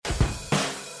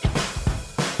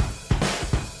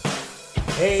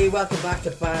Hey, welcome back to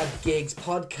Bad Gigs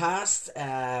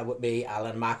Podcast with me,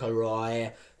 Alan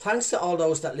McElroy. Thanks to all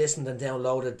those that listened and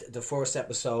downloaded the first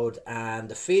episode, and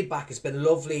the feedback has been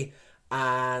lovely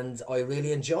and I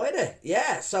really enjoyed it.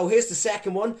 Yeah, so here's the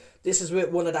second one. This is with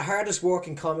one of the hardest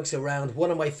working comics around, one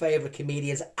of my favourite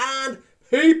comedians and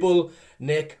people,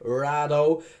 Nick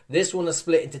Rado. This one is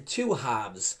split into two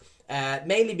halves.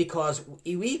 Mainly because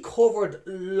we covered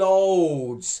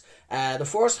loads. The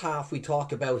first half we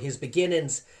talk about his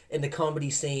beginnings in the comedy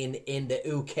scene in the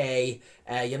UK,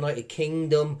 United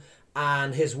Kingdom,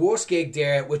 and his worst gig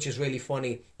there, which is really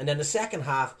funny. And then the second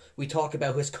half we talk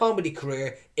about his comedy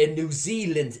career in New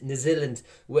Zealand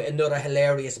with another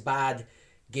hilarious bad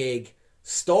gig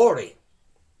story.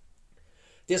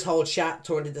 This whole chat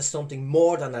turned into something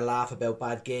more than a laugh about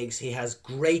bad gigs. He has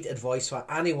great advice for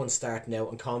anyone starting out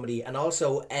in comedy and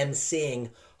also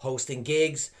emceeing, hosting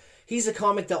gigs. He's a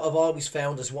comic that I've always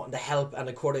found as wanting to help and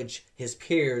encourage his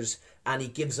peers, and he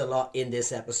gives a lot in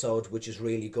this episode, which is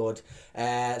really good.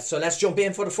 So let's jump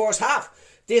in for the first half.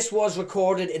 This was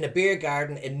recorded in a beer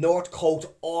garden in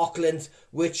Northcote, Auckland,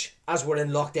 which, as we're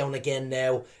in lockdown again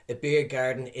now, a beer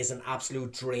garden is an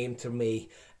absolute dream to me.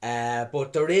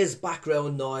 But there is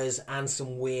background noise and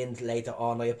some wind later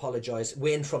on. I apologise.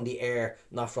 Wind from the air,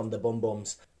 not from the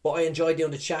bum-bums. But I enjoy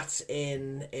doing the chats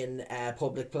in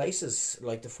public places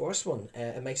like the first one.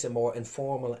 It makes it more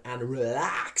informal and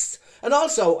relaxed. And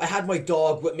also, I had my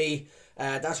dog with me.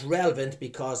 That's relevant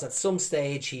because at some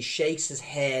stage he shakes his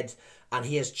head and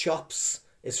he has chops.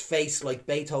 His face like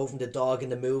Beethoven the dog in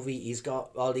the movie. He's got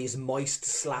all these moist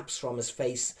slaps from his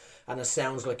face, and it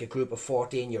sounds like a group of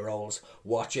 14-year-olds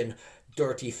watching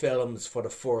dirty films for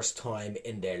the first time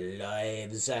in their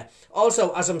lives.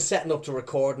 Also, as I'm setting up to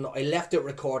recording, I left it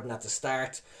recording at the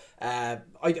start.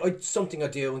 Something I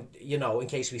do, you know, in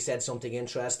case we said something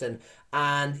interesting.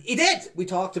 And he did! We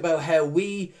talked about how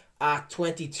we, at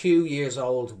 22 years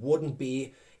old, wouldn't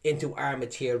be into our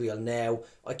material now.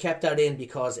 I kept that in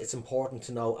because it's important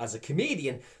to know as a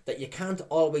comedian that you can't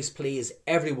always please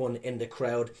everyone in the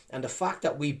crowd, and the fact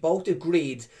that we both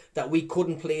agreed that we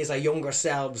couldn't please our younger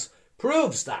selves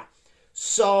proves that.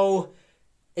 So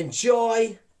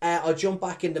enjoy. I'll jump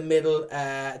back in the middle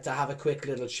to have a quick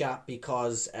little chat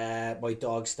because my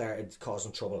dog started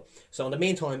causing trouble. So in the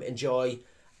meantime, enjoy,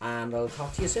 and I'll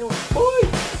talk to you soon. Bye!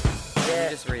 Yeah. You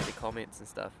just read the comments and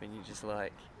stuff and you just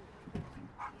like,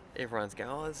 everyone's going,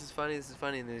 oh, this is funny,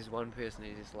 and there's one person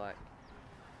who's just like,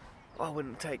 I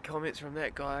wouldn't take comments from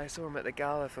that guy. I saw him at the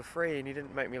gala for free and he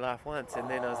didn't make me laugh once. And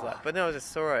then I was like, but then I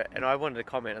just saw it and I wanted to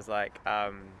comment. I was like,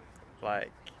 I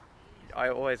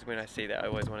always, when I see that, I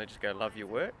always want to just go, love your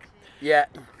work. Yeah.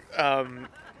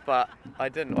 But I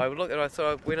didn't. I looked and I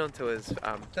went onto his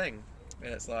thing,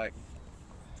 and it's like,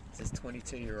 it's this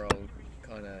 22-year-old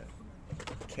kind of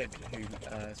kid who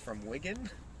is from Wigan.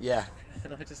 Yeah.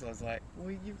 And I was like,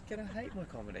 well, you're going to hate my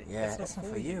comedy. Yeah, it's not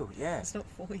for you. Yeah. It's not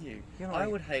for you. You know, I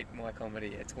would hate my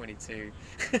comedy at 22.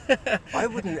 I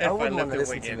wouldn't want to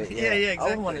listen to me. Yeah, exactly. I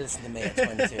wouldn't want to listen to me at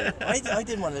 22. I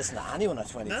didn't want to listen to anyone at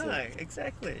 22. No,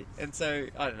 exactly. And so,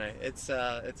 I don't know, it's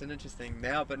an interesting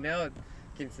now, but now it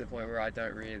gets to the point where I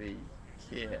don't really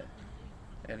care.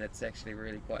 And it's actually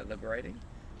really quite liberating.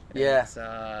 And yeah. It's,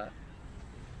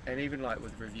 and even like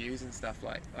with reviews and stuff,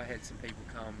 like I had some people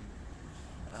come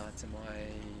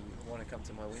want to come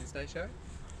to my Wednesday show,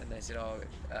 and they said,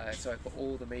 so I put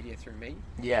all the media through me.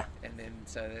 Yeah. And then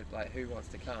so they're like, who wants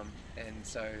to come? And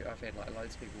so I've had like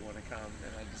loads of people want to come,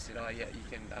 and I just said, oh yeah, you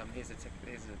can. Here's a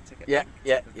ticket. Yeah.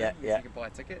 You can buy a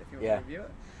ticket if you want to review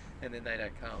it, and then they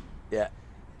don't come. Yeah.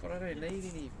 But I don't need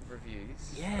any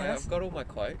reviews. Yeah. I've got all my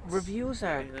quotes. Reviews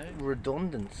are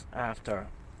redundant after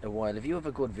a while. If you have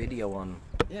a good video on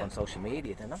social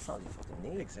media, then that's all you fucking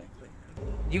need. Exactly.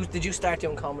 Did you start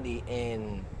doing comedy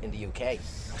in the UK?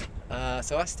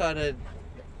 So I started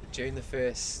June the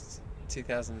 1st,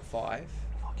 2005.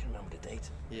 I can remember the date.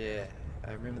 Yeah,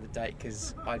 I remember the date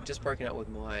because I'd just broken up with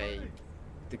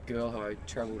the girl who I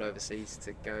travelled overseas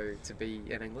to go to be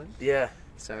in England. Yeah.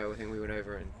 So I think we went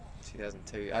over in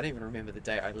 2002. I don't even remember the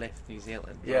day I left New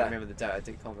Zealand. But Yeah. I remember the day I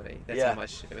did comedy. That's how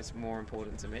much it was more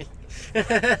important to me. Get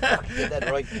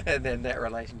that right. And then that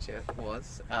relationship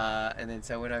was. And then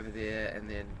so I went over there and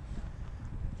then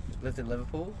lived in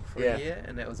Liverpool for a year,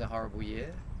 and that was a horrible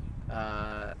year.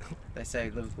 They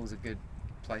say Liverpool's a good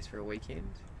place for a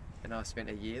weekend, and I spent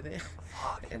a year there.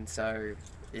 And so,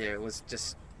 yeah, it was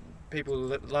just people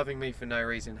loving me for no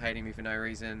reason, hating me for no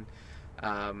reason.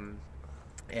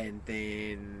 And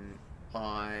then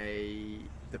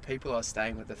the people I was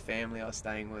staying with, the family I was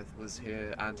staying with, was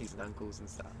her aunties and uncles and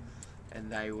stuff.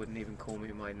 and they wouldn't even call me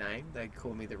my name. They'd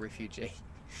call me the refugee.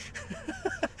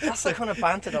 That's the kind of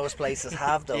banter those places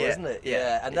have, though, isn't it?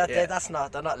 Yeah, and that's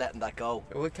not, they're not letting that go.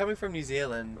 Well, coming from New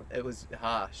Zealand, it was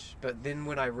harsh. But then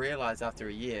when I realised after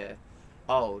a year,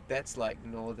 oh, that's like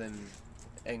Northern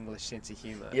English sense of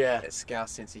humour. Yeah. That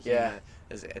Scouse sense of humour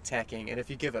is attacking, and if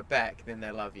you give it back, then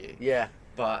they love you. Yeah.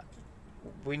 But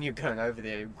when you're going over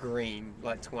there green,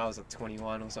 like I was like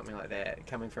 21 or something like that,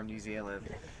 coming from New Zealand,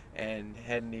 and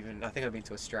hadn't even, I think I've been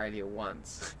to Australia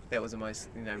once. That was the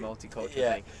most, multicultural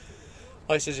thing.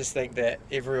 I used to just think that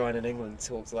everyone in England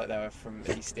talked like they were from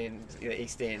East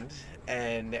End,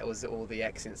 and that was all the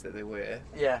accents that there were.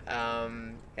 Yeah.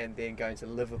 And then going to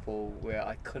Liverpool, where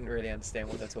I couldn't really understand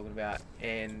what they're talking about,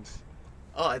 and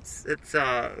it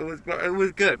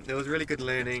was good. It was really good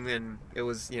learning, and it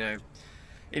was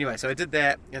Anyway, so I did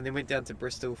that, and then went down to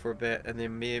Bristol for a bit, and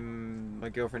then me and my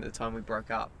girlfriend at the time, we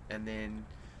broke up, and then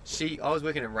I was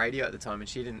working in radio at the time, and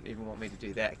she didn't even want me to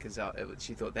do that because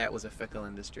she thought that was a fickle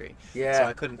industry. Yeah. So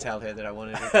I couldn't tell her that I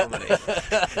wanted to do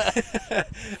comedy.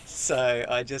 So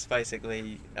I just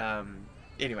basically,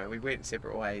 anyway, we went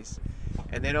separate ways,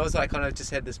 and then I was like, kind of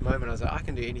just had this moment. I was like, I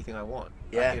can do anything I want.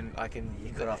 Yeah. I can.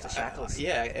 You got off the shackles.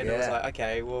 And I was like,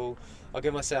 okay, well, I'll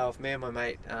give myself, me and my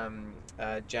mate,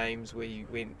 James, we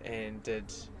went and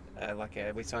did.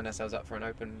 We signed ourselves up for an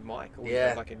open mic,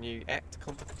 or like a new act.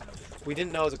 We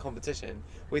didn't know it was a competition.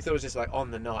 We thought it was just like on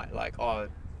the night, like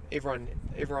everyone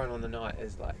on the night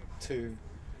is like too.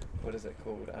 What is it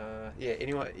called?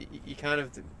 Anyway, you can't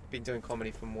have been doing comedy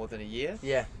for more than a year.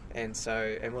 Yeah. And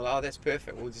we're like, that's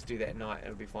perfect. We'll just do that night.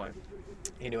 It'll be fine.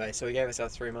 Anyway, so we gave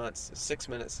ourselves 3 months, 6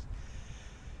 minutes.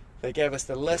 They gave us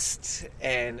the list,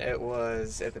 and it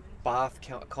was at the Bath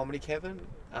Comedy Cabin.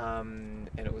 And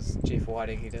it was Jeff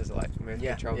Whiting, who does like mirth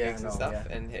control gigs and stuff,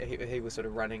 and he was sort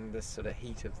of running this sort of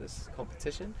heat of this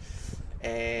competition,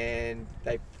 and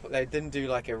they didn't do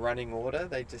like a running order,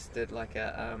 they just did like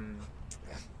a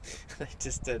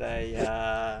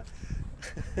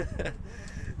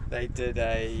they did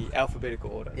a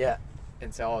alphabetical order. Yeah.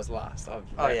 And so I was last.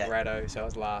 Rado, so I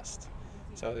was last.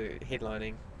 So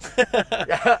headlining.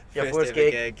 Your first ever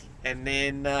gig. And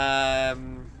then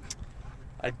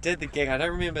I did the gig. I don't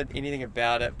remember anything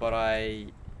about it, but I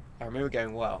remember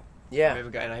going well. Yeah. I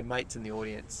remember going. And I had mates in the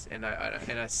audience, and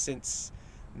I since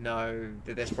know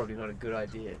that that's probably not a good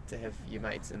idea to have your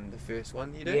mates in the first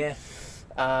one you do. Yeah.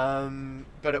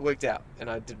 But it worked out, and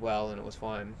I did well, and it was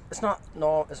fine. It's not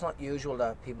usual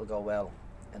that people go well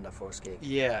in their first gig.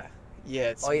 Yeah.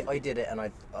 I did it, and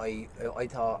I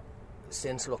thought,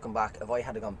 since looking back, if I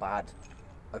had gone bad,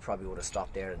 I probably would have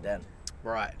stopped there and then.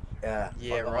 Right. Yeah,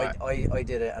 right. I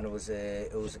did it, and it was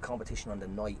a competition on the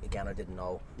night. Again, I didn't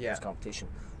know it was a competition.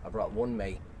 I brought one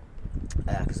mate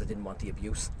because I didn't want the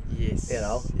abuse. Yes.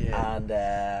 Yeah.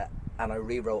 And I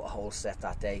rewrote a whole set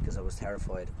that day because I was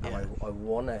terrified. And I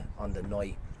won it on the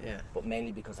night. Yeah. But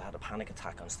mainly because I had a panic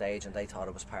attack on stage, and they thought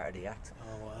it was part of the act.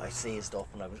 Oh wow. I seized up,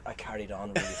 and I carried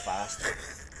on really fast.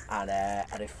 And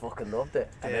I fucking loved it.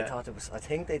 And I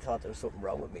think they thought there was something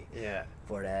wrong with me. Yeah.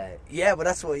 But but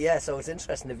that's what. Yeah, so it's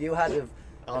interesting. If you had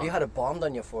a bond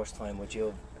on your first time, would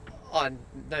you? Oh,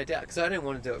 no doubt. Because I didn't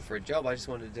want to do it for a job. I just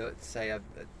wanted to do it to say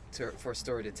for a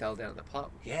story to tell down at the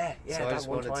pub. Yeah. So I just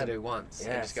wanted to do once.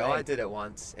 Yeah, and just go. I did it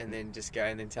once, and then just go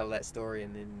and then tell that story,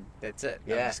 and then that's it.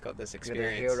 Yeah. I've just got this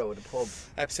experience. You're the hero of the pub.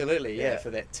 Absolutely. Yeah.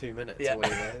 For that 2 minutes or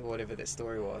whatever that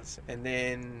story was, and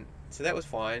then so that was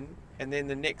fine. And then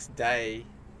the next day,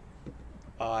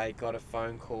 I got a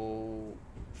phone call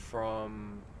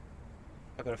from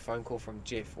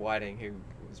Jeff Whiting, who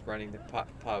was running the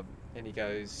pub, and he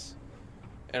goes,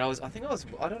 and I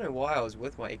don't know why I was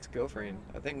with my ex-girlfriend.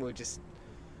 I think I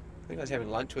was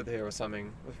having lunch with her or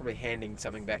something. I was probably handing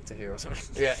something back to her or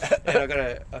something. Yeah. And I got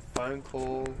a phone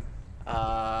call,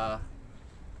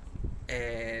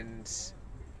 and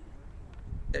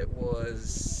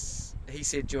he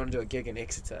said, do you want to do a gig in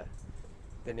Exeter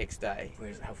the next day?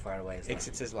 How far away is that?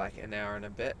 Exeter's like an hour and a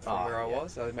bit from where I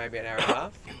was, so maybe an hour and a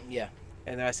half. Yeah.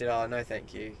 And then I said, oh, no,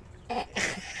 thank you.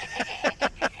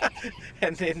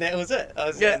 And then that was it.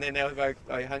 And then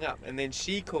I hung up. And then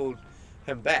she called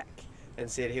him back and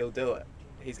said he'll do it.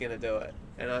 He's going to do it.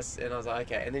 And I was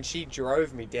like, okay. And then she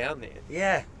drove me down there.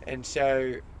 Yeah. And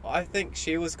so I think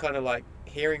she was kind of like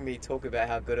hearing me talk about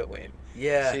how good it went.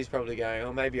 Yeah. She's probably going,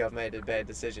 oh, maybe I've made a bad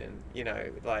decision. She all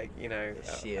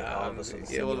of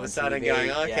a sudden TV,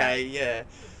 going, okay, yeah.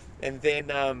 And then,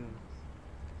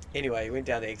 anyway, went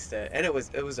down to Exeter, and it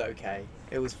was okay.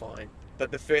 It was fine.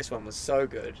 But the first one was so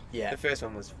good. Yeah. The first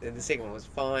one was, and the second one was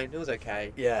fine. It was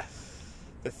okay. Yeah.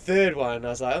 The third one, I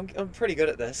was like, I'm pretty good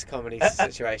at this comedy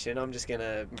situation. I'm just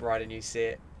gonna write a new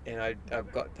set, I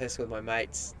got pissed with my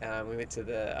mates. We went to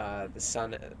the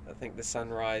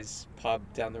Sunrise pub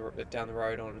down the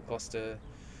road on Gloucester,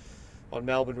 on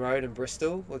Melbourne Road in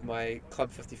Bristol, with my Club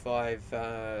 55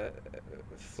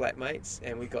 flatmates,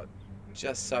 and we got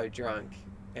just so drunk,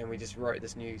 and we just wrote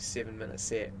this new 7-minute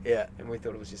set. Yeah. And we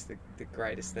thought it was just the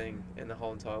greatest thing in the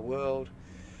whole entire world.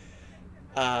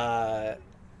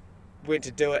 Went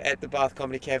to do it at the Bath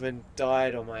Comedy Cabin,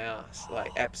 died on my ass,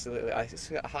 like absolutely. I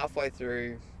halfway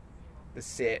through the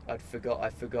set, I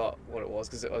forgot what it was,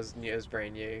 because it was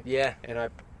brand new. Yeah. And I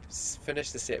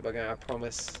finished the set by going, I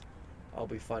promise I'll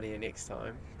be funnier next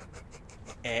time.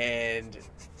 And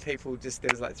people there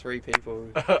was like 3 people,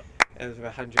 and there was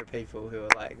 100 people who were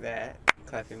like that,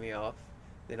 clapping me off.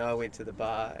 Then I went to the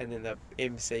bar, and then the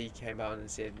MC came on and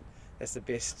said, that's the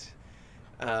best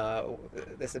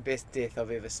death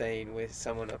I've ever seen, where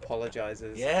someone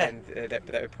apologises, and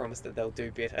they promise that they'll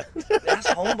do better. That's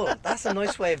humble. That's a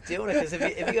nice way of doing it, because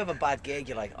if you have a bad gig,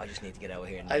 you're like, I just need to get out of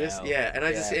here now.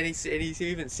 And he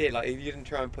even said, like, if you didn't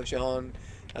try and push on,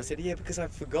 I said, yeah, because I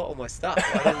forgot all my stuff.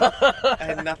 I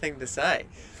had nothing to say,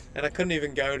 and I couldn't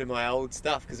even go to my old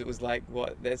stuff, because it was like,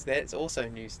 that's also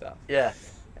new stuff. Yeah.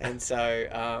 And so,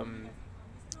 and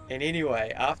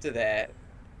anyway, after that,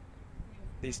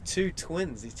 these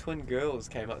twin girls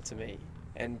came up to me,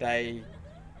 and they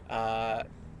were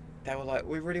like,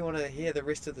 we really want to hear the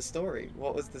rest of the story.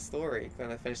 What was the story?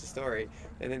 When I finished the story,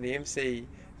 and then the MC,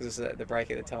 because it was at the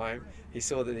break at the time, he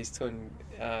saw that these twin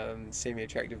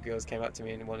semi-attractive girls came up to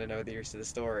me and wanted to know the rest of the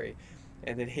story,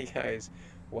 and then he goes,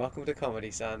 welcome to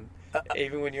comedy, son.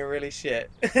 Even when you're really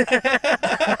shit. A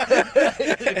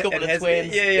couple of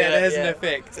twins. It has an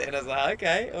effect. And I was like,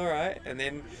 okay, all right.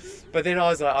 But then I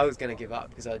was like, I was going to give up,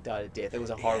 because I died of death. It was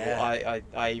a horrible. Yeah.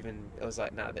 I was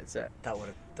like, nah, that's it. That would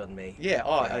have done me. Yeah.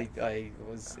 I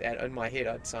was in my head.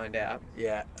 I'd signed out.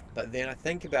 Yeah. But then I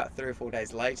think about 3 or 4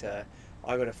 days later,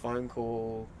 I got a phone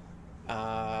call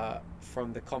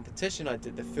from the competition. I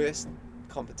did the first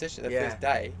competition, first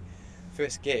day,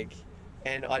 first gig.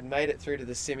 And I'd made it through to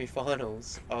the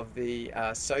semi-finals of the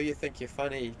So You Think You're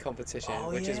Funny competition,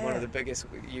 which is one of the biggest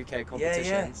UK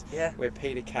competitions, where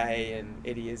Peter Kay and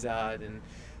Eddie Izzard and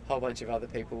a whole bunch of other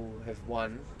people have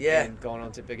won and gone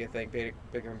on to bigger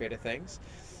and better things.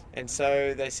 And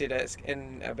so they said, it's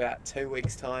in about 2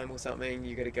 weeks' time or something,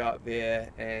 you got to go up there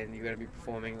and you got to be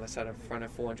performing in front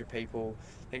of 400 people.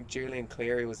 I think Julian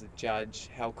Cleary was the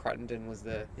judge, Hal Cruttenden was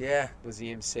the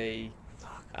MC.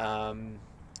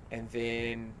 And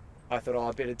then I thought,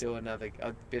 I better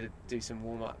do some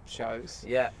warm-up shows.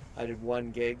 Yeah. I did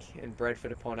one gig in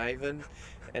Bradford upon Avon,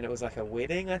 and it was like a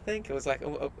wedding, I think. It was like,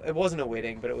 it wasn't a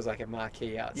wedding, but it was like a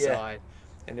marquee outside.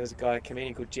 Yeah. And there was a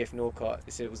comedian called Jeff Norcott.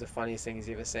 He said it was the funniest thing he's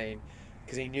ever seen,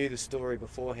 because he knew the story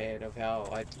beforehand of how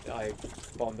I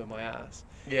bombed on my ass.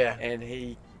 Yeah. And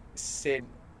he said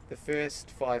the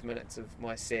first 5 minutes of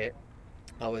my set,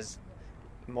 I was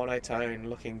monotone,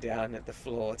 looking down at the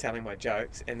floor, telling my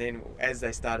jokes, and then as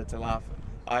they started to laugh,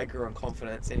 I grew in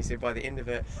confidence. And he said by the end of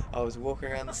it, I was walking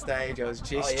around the stage, I was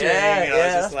gesturing, and I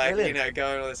was just like, brilliant.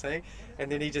 Going all this thing. And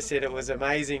then he just said it was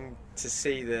amazing to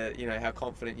see how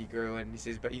confident you grew, and he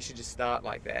says, but you should just start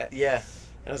like that. Yeah.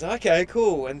 And I was like, okay,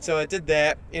 cool. And so I did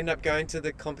that, ended up going to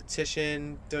the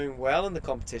competition, doing well in the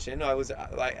competition. I was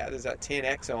like, there's like 10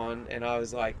 acts on, and I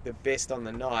was like the best on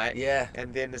the night. Yeah.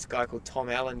 And then this guy called Tom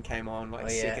Allen came on,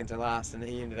 second to last, and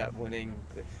he ended up winning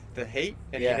the heat,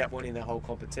 and he ended up winning the whole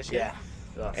competition. Yeah.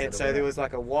 And so there was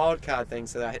like a wild card thing,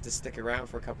 so I had to stick around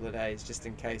for a couple of days just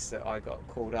in case that I got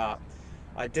called up.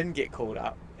 I didn't get called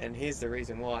up, and here's the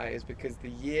reason why, is because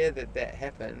the year that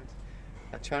happened,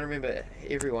 I'm trying to remember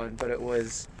everyone, but it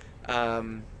was,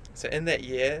 so in that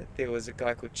year, there was a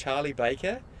guy called Charlie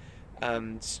Baker,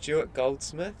 Stuart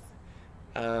Goldsmith,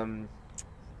 Rob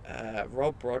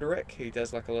Broderick, who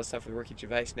does like a lot of stuff with Ricky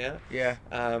Gervais now. Yeah.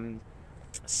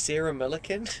 Sarah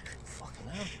Millican. Fucking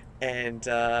hell. And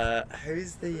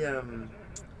who's the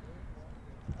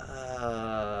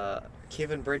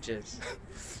Kevin Bridges.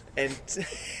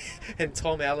 And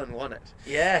Tom Allen won it.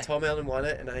 Yeah. Tom Allen won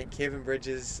it, and I think Kevin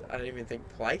Bridges, I don't even think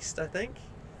placed, I think.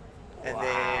 And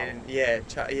then,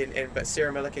 but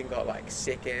Sarah Millican got like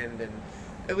second, and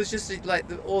it was just like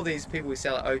all these people who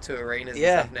sell at O2 arenas and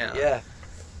stuff now. Yeah.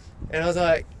 And I was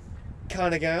like,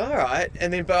 kind of going, all right.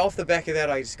 And then, but off the back of that,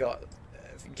 I just got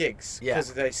gigs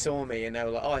because they saw me and they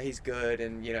were like, oh, he's good,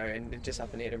 and and just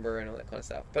up in Edinburgh and all that kind of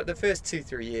stuff. But the first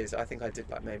 2-3 years, I think I did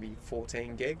like maybe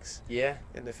 14 gigs. Yeah.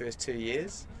 In the first 2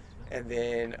 years, and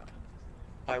then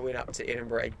I went up to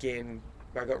Edinburgh again.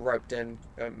 I got roped in.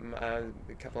 A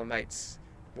couple of mates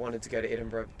wanted to go to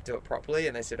Edinburgh, do it properly,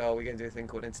 and they said, "Oh, we're going to do a thing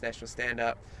called international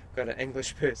stand-up. We've got an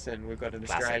English person, we've got an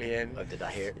Australian." Oh, did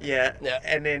I hear? Yeah. Yeah.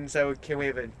 And then so can we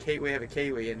have a Kiwi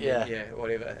and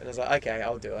whatever. And I was like, okay,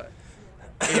 I'll do it.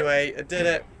 Anyway, I did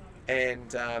it,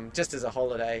 and just as a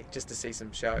holiday, just to see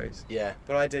some shows. Yeah.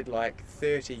 But I did like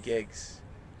 30 gigs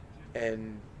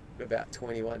in about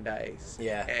 21 days.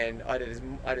 Yeah. And I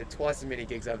did twice as many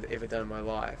gigs I've ever done in my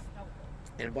life.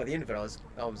 And by the end of it, I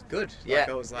was good. Yeah. Like,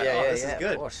 I was like, this is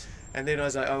good. Of course. And then I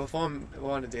was like, if I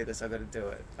want to do this, I've got to do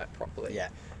it like properly. Yeah.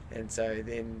 And so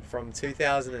then from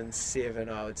 2007,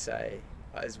 I would say,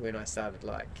 is when I started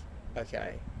like,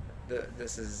 okay,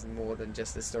 this is more than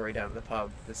just a story down at the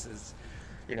pub. This is,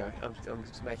 I'm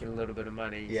just making a little bit of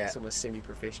money. Yeah. It's almost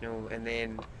semi-professional. And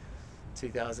then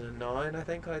 2009, I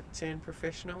think I turned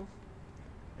professional.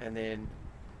 And then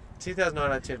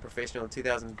 2009 I turned professional. It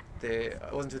wasn't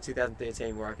until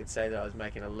 2013 where I could say that I was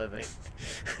making a living.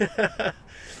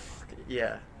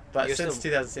 Yeah. But You're since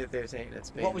still- 2013,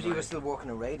 it's been. What was you were still working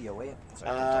in radio, were you?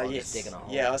 Sorry, I'm Yes. just digging a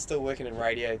hole. Yeah, I was still working in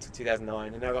radio till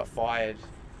 2009, and I got fired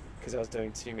because I was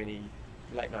doing too many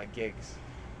late night gigs,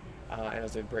 and I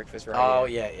was doing breakfast radio. Oh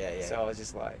yeah. So I was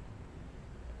just like,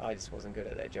 I just wasn't good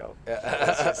at that job. Yeah.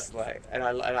 It's just like, and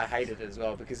I hated it as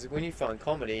well, because when you find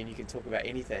comedy and you can talk about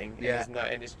anything, Yeah.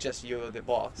 and it's just you're the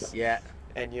boss, Yeah.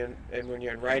 and when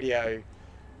you're in radio,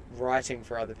 writing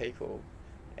for other people,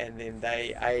 and then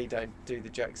they don't do the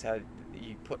jokes how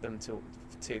you put them to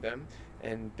them,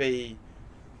 and B,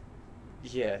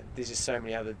 there's just so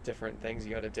many other different things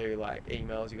you got to do, like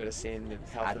emails you got to send, and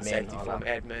health and Admin, safety all form,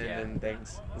 that. admin, Yeah. and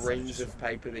things, That's reams interesting. of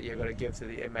paper that you got to give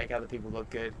and make other people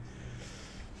look good.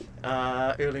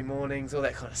 Early mornings, all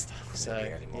that kind of stuff. So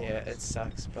Early mornings. it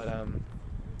sucks, but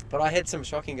I had some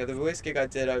shocking. The worst gig I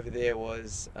did over there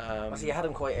was. So you had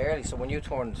him quite early. So when you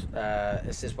turned,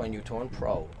 is this when you turned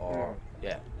pro, or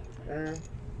yeah?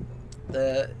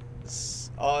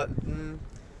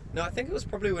 No, I think it was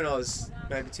probably when I was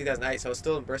maybe 2008. So I was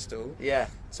still in Bristol. Yeah.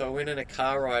 So I went on a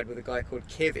car ride with a guy called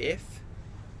Kev F,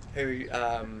 who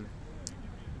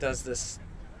does this.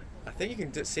 I think you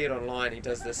can see it online. He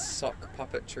does this sock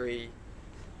puppetry.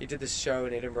 He did this show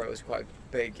in Edinburgh. It was quite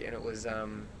big, and it was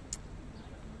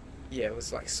it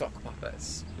was like sock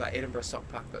puppets, like Edinburgh sock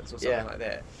puppets or something like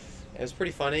that. It was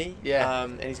pretty funny. Yeah.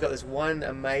 And he's got this one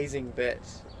amazing bit.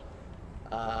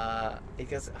 I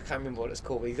can't remember what it's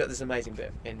called, but he's got this amazing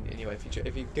bit. And anyway,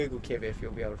 if you Google Kev F,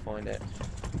 you'll be able to find it.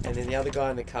 And then the other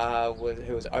guy in the car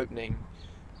who was opening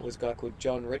was a guy called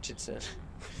John Richardson.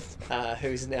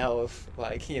 Who's now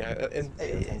he's 8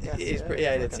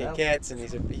 or 10 cats, and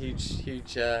he's a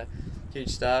huge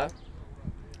star.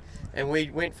 And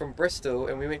we went from Bristol,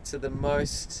 and we went to the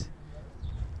most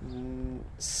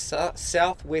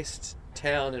southwest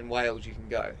town in Wales you can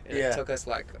go. And it took us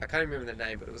I can't remember the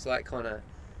name, but it was I can't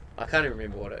even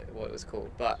remember what it was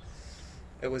called. But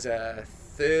it was a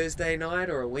Thursday night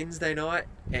or a Wednesday night,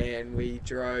 and we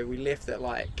left at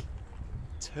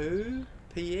 2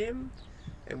 p.m.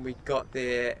 and we got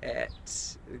there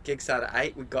the gig started at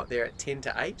 8, we got there at 10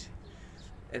 to 8,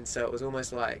 and so it was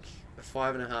almost like a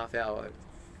 5.5 hour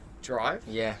drive.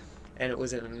 Yeah. And it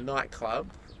was in a nightclub,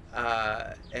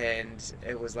 and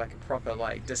it was like a proper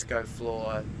disco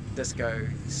floor,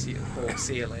 hall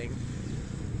ceiling.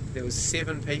 There was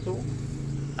 7 people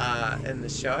in the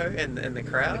show, in the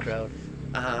crowd.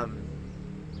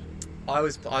 I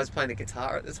was playing the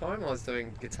guitar at the time. I was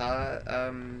doing guitar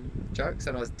jokes,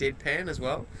 and I was deadpan as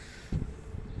well.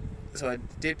 So I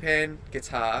deadpan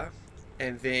guitar,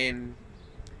 and then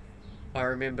I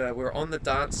remember we were on the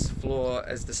dance floor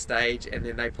as the stage, and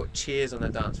then they put chairs on the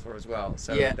dance floor as well.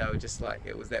 So they were just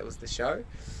that was the show.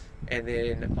 And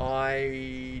then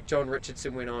John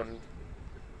Richardson went on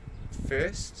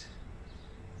first.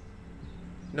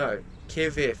 No,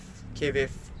 Kev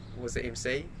F was the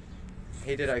MC.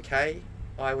 He did okay.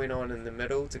 I went on in the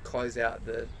middle to close out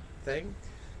the thing,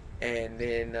 and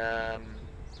then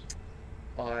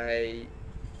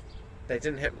they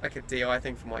didn't have a DI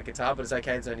thing for my guitar, but it's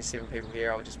okay. There's only 7 people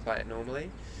here. I'll just play it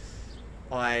normally.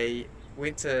 I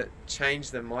went to change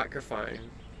the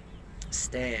microphone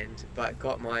stand, but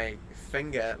got my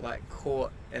finger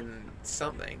caught in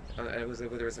something. It was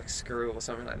whether it was a screw or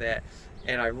something like that,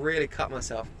 and I really cut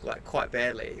myself quite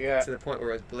badly to the point where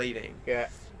I was bleeding. Yeah.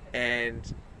 And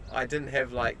I didn't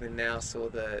have the nous or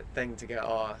the thing to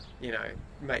go,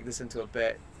 make this into a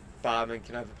bit, barman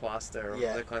can over plaster or all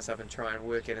that kind of stuff and try and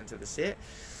work it into the set.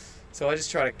 So I just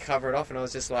tried to cover it off, and I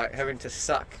was just having to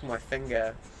suck my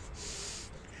finger.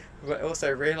 But I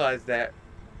also realised that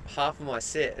half of my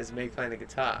set is me playing the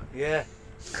guitar. Yeah.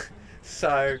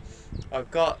 So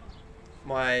I've got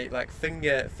my like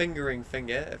fingering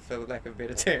finger, for lack of a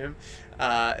better term,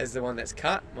 is the one that's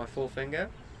cut, my forefinger.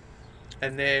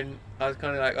 And then I was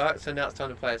kind of like, alright, so now it's time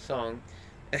to play a song.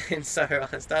 And so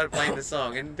I started playing the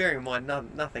song, and bearing in mind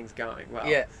nothing's going well.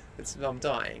 Yeah. I'm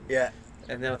dying. Yeah.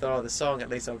 And then I thought, the song, at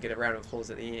least I'll get a round of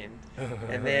applause at the end.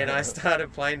 And then I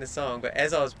started playing the song, but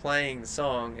as I was playing the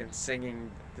song and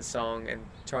singing the song and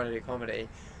trying to do comedy,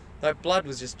 like blood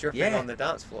was just dripping on the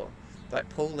dance floor, like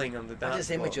pooling on the dance floor.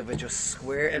 This image of it just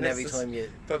squirting every time you...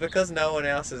 But because no one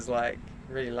else is like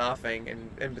really laughing, and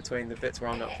in between the bits where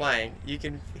I'm not playing, you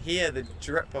can hear the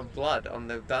drip of blood on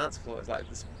the dance floor. It's like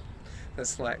this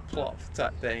like plop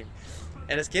type thing,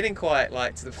 and it's getting quite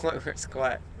like to the point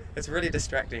where it's really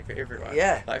distracting for everyone.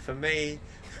 Yeah. Like for me,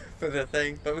 for the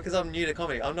thing, but because I'm new to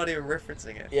comedy, I'm not even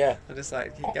referencing it. Yeah. I'm just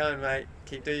like, keep going, mate.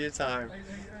 Keep doing your time.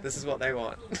 This is what they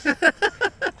want.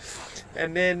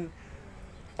 And then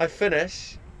I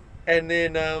finish, and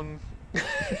then I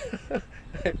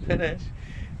finish,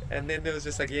 and then there was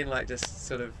just again like just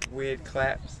sort of weird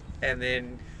claps, and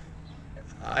then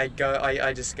I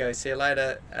just go, see you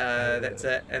later. That's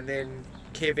it. And then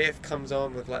Kev F comes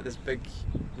on with like this big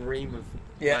ream of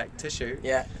like tissue.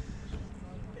 Yeah.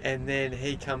 And then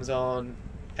he comes on,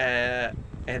 and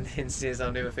then says,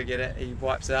 "I'll never forget it." He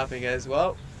wipes it up and he goes,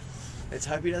 "Well, let's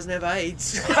hope he doesn't have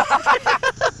AIDS."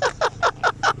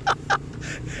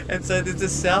 And so there's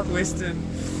this southwestern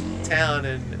town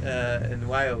in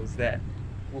Wales that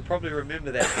will probably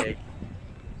remember that gig,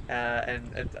 and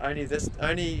it's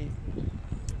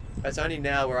only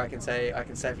now where I can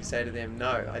safely say to them,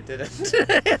 no, I didn't.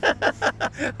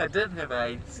 I didn't have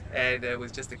AIDS, and it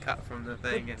was just a cut from the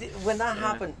thing. And, when that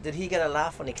happened, did he get a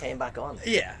laugh when he came back on?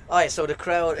 Yeah. Oh, yeah, so the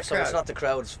crowd. It's not the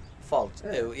crowd's fault.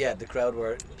 Yeah, the crowd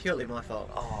were purely my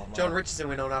fault. Oh, man. John Richardson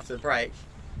went on after the break,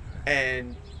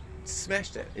 and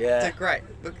smashed it. Yeah. Did great,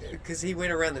 because he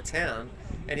went around the town,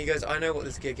 and he goes, I know what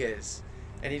this gig is.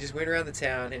 And he just went around the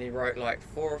town and he wrote like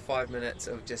 4 or 5 minutes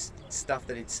of just stuff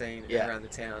that he'd seen around the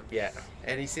town. Yeah.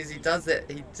 And he says he did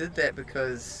that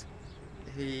because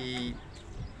it's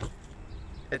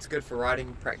good for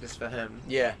writing practice for him.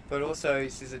 Yeah. But also he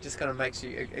says it just kind of makes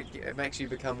you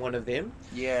become one of them.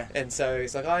 Yeah. And so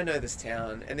he's like, I know this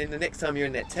town. And then the next time you're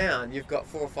in that town, you've got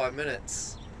 4 or 5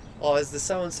 minutes. Oh, is the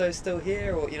so-and-so still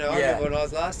here? Or, I remember when I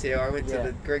was last here, I went to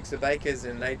the Greg's the Bakers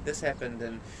and this happened,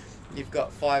 and you've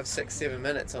got 5, 6, 7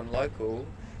 minutes on local.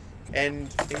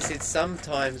 And he said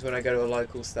sometimes when I go to a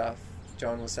local stuff,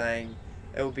 John was saying,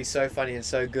 it will be so funny and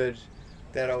so good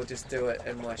that I'll just do it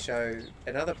in my show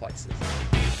in other places.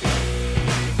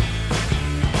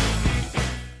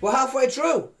 We're halfway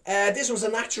through. This was a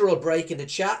natural break in the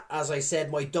chat. As I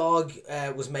said, my dog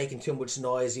was making too much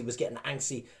noise. He was getting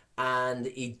angsty, and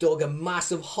he dug a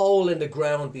massive hole in the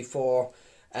ground before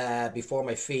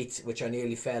my feet, which I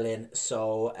nearly fell in.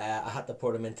 So I had to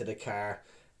put him into the car.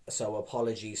 So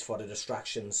apologies for the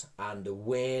distractions and the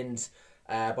wind.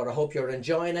 But I hope you're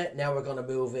enjoying it. Now we're going to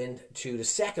move into the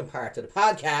second part of the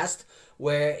podcast,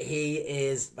 where he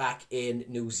is back in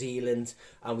New Zealand,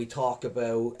 and we talk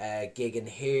about gigging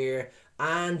here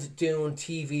and doing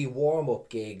TV warm-up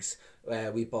gigs.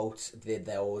 We both did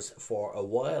those for a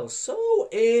while, so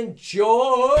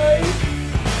enjoy!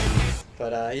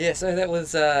 But so that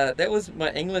was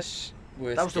my English worst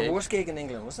gig. That was the worst gig in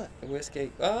England, was it? The worst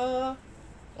gig? I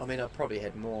mean, I probably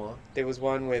had more. There was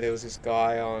one where there was this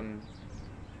guy on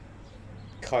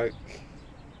coke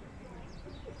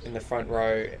in the front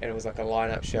row, and it was like a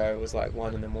line-up show. It was like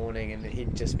 1 a.m, and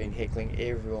he'd just been heckling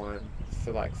everyone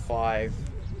for like 5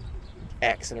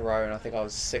 acts in a row, and I think I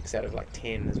was 6 out of like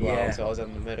 10 as well. So I was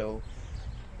in the middle,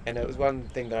 and it was one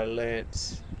thing that I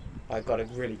learnt. I got a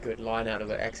really good line out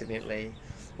of it accidentally,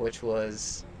 which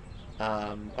was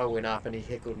I went up and he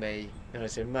heckled me, and I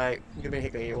said, "Mate, you've been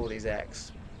heckling all these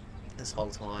acts this whole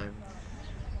time,"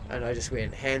 and I just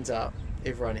went, "Hands up,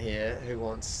 everyone here who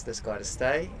wants this guy to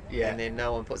stay." And then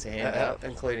no one puts a hand up,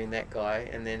 including that guy.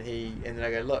 And then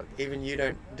I go, "Look, even you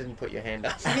didn't put your hand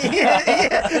up.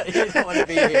 You don't want to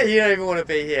be here. You don't even want to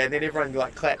be here." And then everyone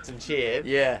like clapped and cheered.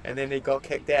 Yeah. And then he got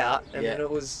kicked out, and then it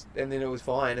was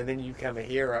fine. And then you become a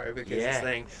hero because this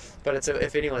thing. But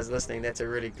if anyone's listening, that's a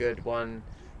really good one.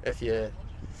 But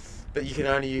you can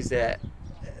only use that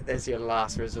as your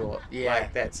last resort. Yeah.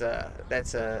 Like that's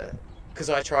a. Because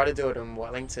I tried to do it in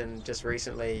Wellington just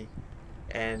recently,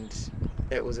 and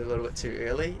it was a little bit too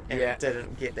early, and it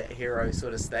didn't get that hero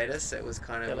sort of status. It was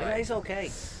kind of like, he's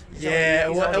okay.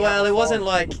 Well, it wasn't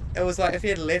like, it was like if he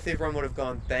had left, everyone would have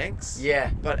gone thanks.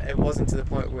 Yeah. But it wasn't to the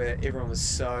point where everyone was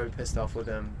so pissed off with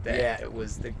him that it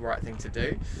was the right thing to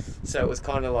do. So it was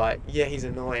kind of like, he's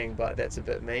annoying, but that's a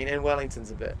bit mean, and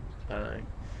Wellington's a bit, I don't know.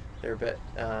 they're a bit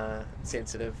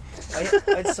sensitive. I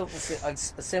had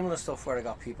similar stuff where I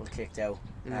got people kicked out.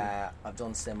 I've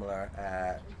done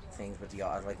similar things with the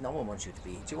yacht. I was like, no one wants you to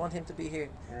be. Do you want him to be here?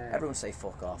 Everyone say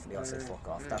fuck off, and they all say fuck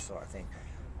off. That sort of thing.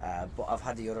 But I've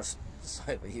had the other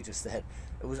side what you just said.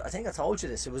 It was, I think I told you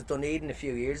this. It was Dunedin a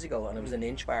few years ago, and it was an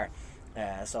inch bar.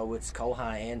 So it's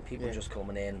Coha in, people just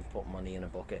coming in and putting money in a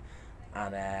bucket,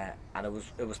 and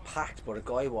it was packed. But a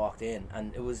guy walked in,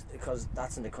 and it was because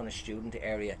that's in the kind of student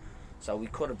area, so we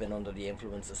could have been under the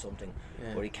influence of something.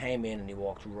 But he came in and he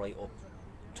walked right up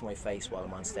to my face while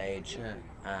I'm on stage.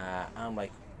 And I'm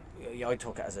like, I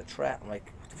took it as a threat. I'm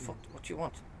like, what the fuck? What do you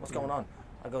want? What's going on?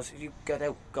 I goes, you get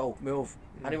out, go, move.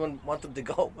 Anyone want them to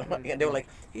go? And they were like,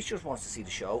 he just wants to see the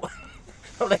show.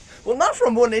 I'm like, well, not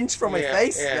from 1 inch from my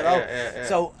face, you know.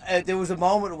 So there was a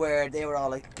moment where they were all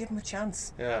like, give him a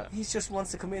chance. He just wants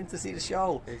to come in to see the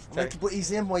show. I'm like, but he's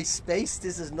in my space.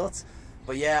 This is nuts.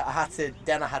 But yeah, I had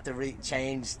to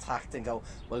change tact and go,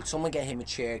 well, someone get him a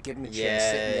chair, give him a chair,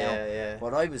 sitting down.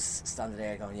 But I was standing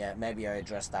there going, yeah, maybe I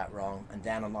addressed that wrong. And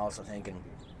then I'm also thinking,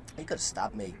 he could have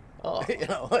stabbed me. Oh, you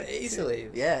know,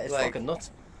 easily. Yeah, it's like, fucking nuts.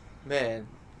 Man,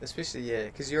 especially,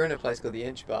 because you're in a place called the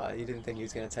Inch Bar. You didn't think he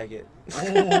was going to take it.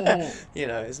 You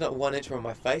know, it's not 1 inch from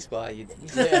my face bar.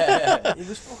 Yeah, he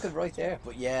was fucking right there.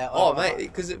 But yeah. Oh, mate,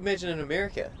 because imagine in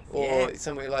America or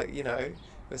somewhere like, you know,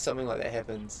 when something like that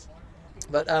happens.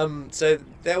 But, so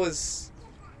that was,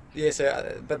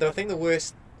 but I think the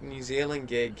worst New Zealand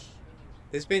gig,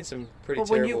 there's been some pretty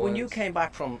terrible ones. When you came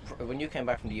back from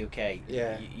the UK,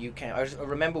 you came. I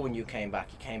remember when you came back.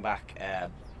 You came back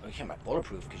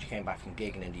bulletproof because you came back from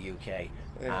gigging in the UK,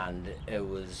 and it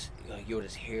was you're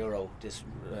this hero, this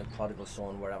prodigal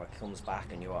son, wherever comes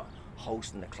back, and you're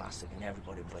hosting the classic, and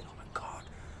everybody was like, "Oh my god,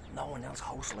 no one else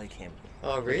hosts like him."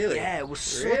 Oh really? Yeah, it was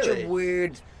such a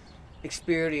weird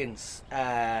experience.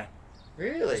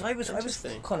 Really? I was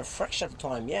kind of fresh at the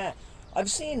time. Yeah,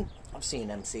 I've seen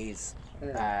MCs.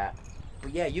 But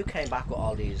yeah, you came back with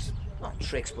all these not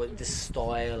tricks, but this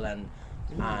style and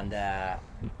and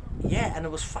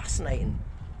it was fascinating.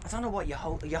 I don't know what you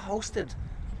hosted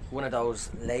one of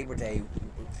those Labor Day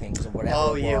things or whatever.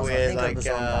 Oh it was. where like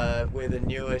where the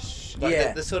newish,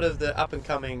 like the sort of the up and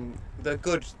coming, the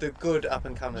good up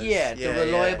and comers. Yeah, the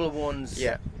reliable ones.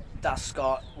 Yeah, that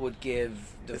Scott would give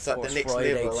the it's first like the next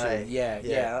Friday level, to.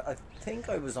 Yeah. I think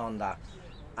I was on that.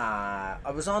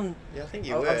 I was on. Yeah, I think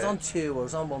you were. I was on two. I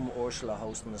was on one with Ursula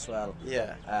hosting as well.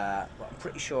 Yeah. But I'm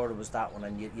pretty sure it was that one,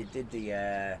 and you did the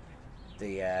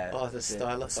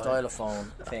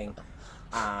stylophone thing,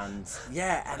 and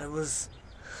and it was.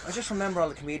 I just remember all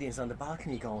the comedians on the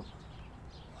balcony going,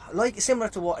 like similar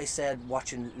to what I said,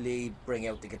 watching Lee bring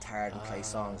out the guitar and play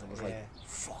songs. I was like,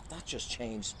 fuck, that just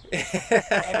changed.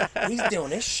 He's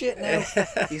doing this shit now.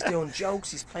 He's doing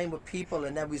jokes. He's playing with people,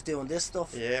 and now he's doing this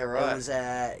stuff. Yeah, right. It was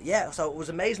so it was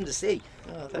amazing to see.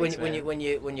 Oh, thanks,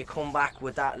 when you come back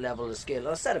with that level of skill.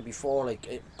 I said it before,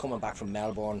 like coming back from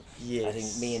Melbourne. Yes. I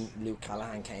think me and Luke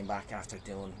Callahan came back after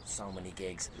doing so many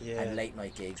gigs and late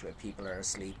night gigs where people are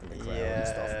asleep in the crowd and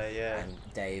stuff. And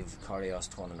Dave Corrios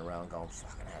turning around going,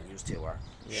 fucking hell, you two are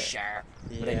sharp.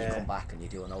 But then you come back and you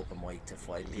do an open mic to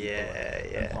 5 people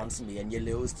and constantly, and you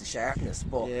lose the sharpness.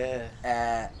 But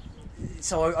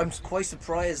so I'm quite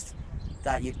surprised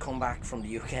that you'd come back from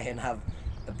the UK and have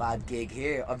a bad gig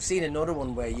here. I've seen another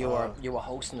one where you were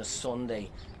hosting a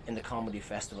Sunday in the Comedy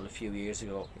Festival a few years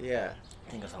ago. Yeah,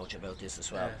 I think I told you about this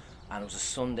as well. And it was a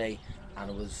Sunday,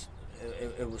 and it was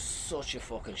such a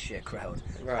fucking shit crowd.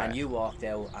 Right. And you walked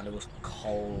out, and it was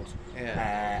cold.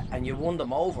 And you won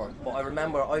them over. But I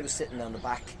remember I was sitting down the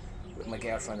back with my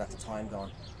girlfriend at the time, going,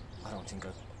 I don't think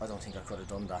I could have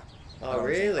done that. Oh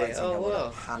really? I think I would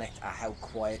have panicked at how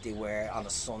quiet they were on a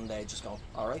Sunday, just going,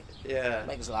 all right,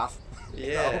 make us laugh.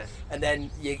 You know? And then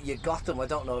you got them. I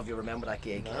don't know if you remember that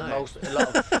gig. No.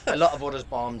 A lot of others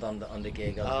bombed on the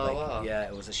gig. Wow. Yeah,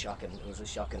 it was a shocking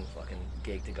fucking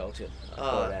gig to go to.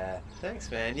 Oh, but, thanks,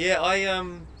 man. Yeah,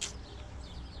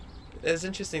 it was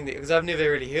interesting because I've never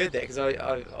really heard that, because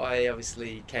I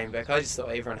obviously came back. I just thought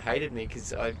everyone hated me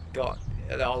because I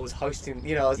was hosting,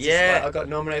 you know, I was just like, I got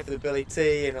nominated for the Billy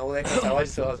T and all that kind of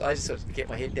stuff. I just sort of kept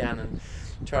my head down and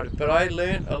tried to, but I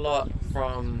learned a lot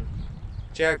from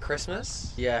Jared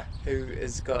Christmas, who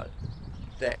has got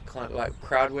that kind of like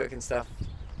crowd work and stuff,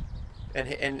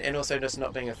 and also just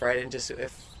not being afraid,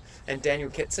 and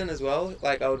Daniel Kitson as well.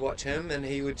 Like I would watch him, and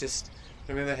he would just,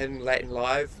 I remember him late and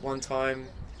live one time.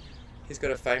 He's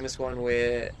got a famous one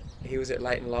where he was at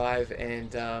Late and Live,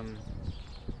 and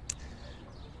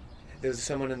there was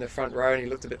someone in the front row, and he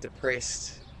looked a bit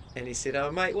depressed, and he said,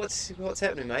 "Oh mate, what's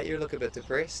happening, mate? You look a bit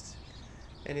depressed."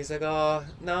 And he's like, oh,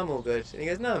 no, I'm all good. And he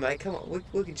goes, no, mate, come on,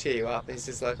 we can cheer you up. And he's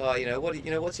just like, oh,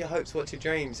 what's your hopes, what's your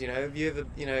dreams? Have you ever,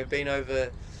 been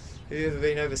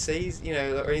overseas,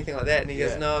 or anything like that? And he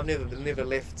goes, no, I've never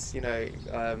left,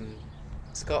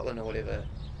 Scotland or whatever.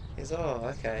 He goes,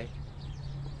 oh, okay.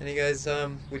 And he goes,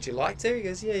 would you like to? He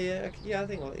goes, yeah, I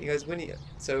think. He goes,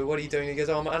 so what are you doing? He goes,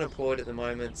 oh, I'm unemployed at the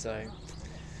moment, so,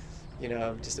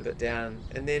 I'm just a bit down.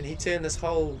 And then he turned this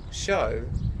whole show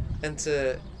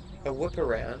into a whip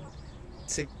around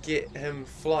to get him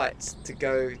flights to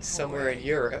go somewhere in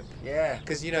Europe. Yeah.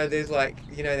 Because, there's like,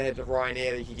 they had the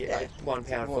Ryanair that you could get like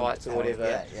 £1 flights or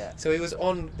whatever. Yeah. So he was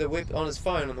on his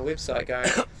phone on the website going,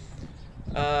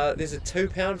 there's a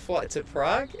 £2 flight to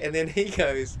Prague, and then he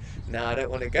goes, no, I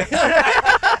don't want to go.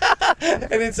 And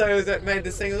then so it was made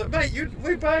this thing, I was like, mate,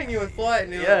 we're buying you a flight.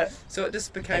 And like, so it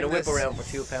just became and a whip around for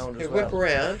 £2 as well. Whip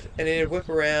around, and then whip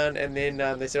around, and then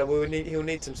they said, well, he'll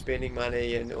need some spending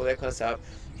money and all that kind of stuff.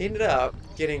 He ended up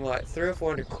getting like 300 or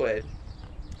 400 quid,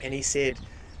 and he said,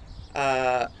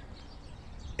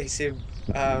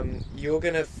 you're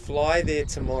going to fly there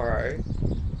tomorrow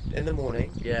in the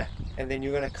morning. Yeah. And then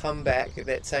you're going to come back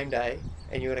that same day,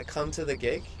 and you're going to come to the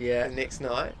gig the next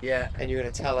night. Yeah. And you're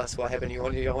going to tell us what happened. I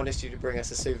want you to bring us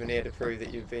a souvenir to prove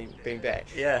that you've been back.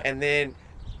 Yeah. And then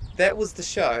that was the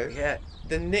show. Yeah.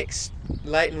 The next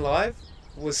Late and Live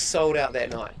was sold out that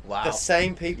night. Wow. The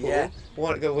same people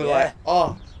were like,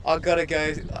 oh, I've got to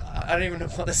go. I don't even know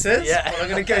what this is. Yeah. But I'm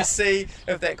going to go see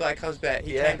if that guy comes back.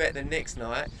 He came back the next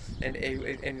night, and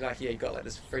he got like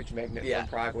this fridge magnet from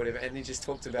Prague or whatever, and he just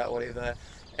talked about whatever.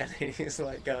 And then he was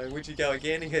like going, would you go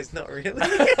again? He goes, not really.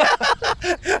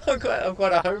 I'm quite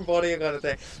a homebody kind of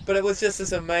thing. But it was just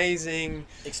this amazing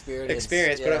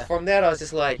experience. Yeah. But from that I was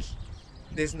just like,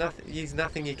 there's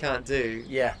nothing you can't do.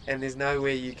 Yeah. And there's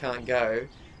nowhere you can't go.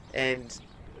 And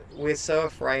we're so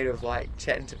afraid of like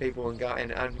chatting to people and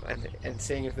going and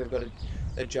seeing if they've got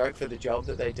a joke for the job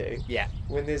that they do. Yeah.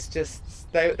 When there's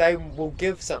just they will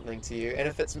give something to you, and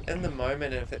if it's in the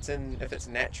moment and if it's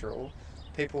natural,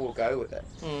 people will go with it.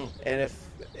 And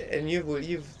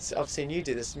I've seen you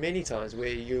do this many times where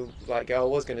you like go, I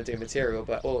was going to do material,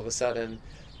 but all of a sudden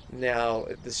now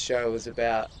this show is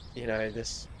about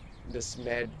this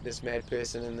mad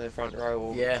person in the front row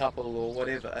or couple or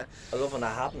whatever. I love when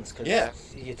that happens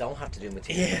because you don't have to do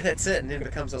material. Yeah, that's it, and then it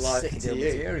becomes alive to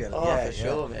you. Material. Oh, for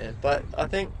sure, man. But I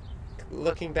think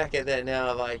looking back at that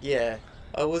now, like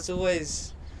I was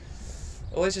always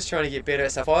just trying to get better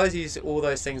at stuff. I always use all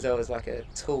those things though as like a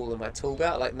tool in my tool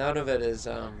belt. Like none of it is.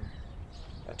 I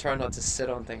try not to sit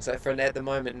on things. Like at the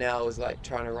moment now is like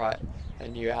trying to write a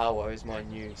new hour is my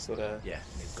new sort of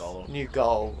new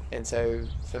goal. And so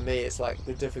for me, it's like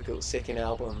the difficult second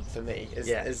album for me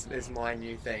is my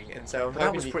new thing. And so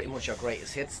that was pretty much your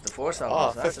greatest hits, the first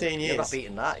album. Oh, 15 years. You're not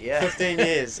beating that, 15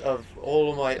 years of all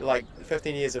of my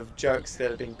 15 years of jokes that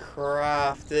have been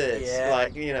crafted,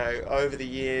 over the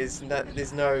years.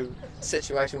 There's no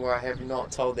situation where I have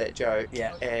not told that joke,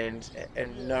 and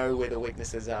know where the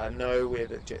weaknesses are, know where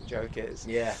the joke is.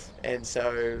 Yeah. And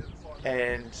so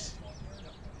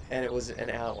and it was an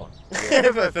hour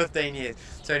for 15 years.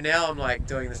 So now I'm like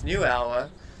doing this new hour,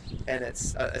 and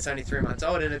it's only 3 months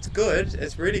old, and it's good.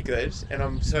 It's really good, and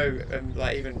I'm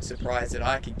like even surprised that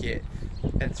I could get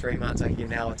in 3 months I could get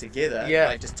an hour together,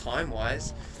 like just time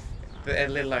wise, but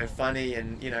and let alone funny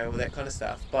and all that kind of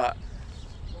stuff. But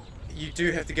you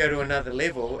do have to go to another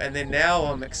level, and then now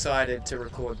I'm excited to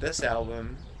record this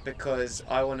album because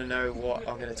I want to know what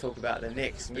I'm going to talk about the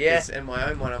next. Because in my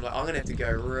own mind, I'm like, I'm going to have to go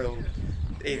real.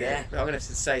 I'm going to have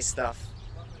to say stuff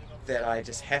that I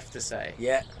just have to say.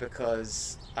 Yeah.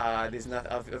 Because there's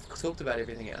nothing. I've talked about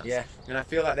everything else. Yeah. And I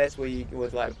feel like that's where you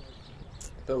with like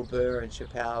Bill Burr and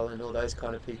Chappelle and all those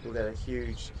kind of people that are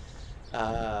huge.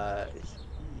 Have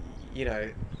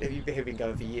been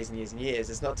going for years and years and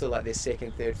years. It's not till like their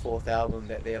second, third, fourth album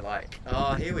that they're like,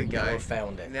 oh, here we go. We've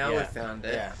found it. Now we've found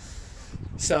it. Yeah.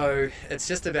 So it's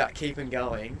just about keeping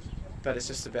going, but it's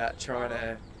just about trying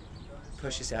to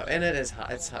push yourself, and it is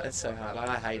hard. It's so hard. Like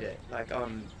I hate it. Like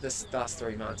on this last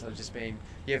 3 months, I've just been.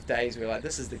 You have days where like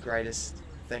this is the greatest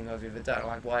thing I've ever done.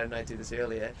 Like why didn't I do this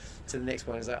earlier? To the next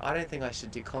one is like I don't think I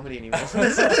should do comedy anymore.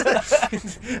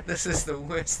 This is the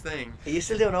worst thing. Are you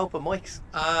still doing open mics?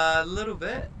 A little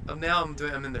bit. I'm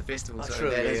in the festival, so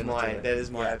that is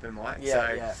my open mic.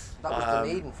 Yeah, so, that was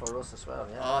Dunedin for us as well.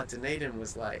 Yeah. Oh, Dunedin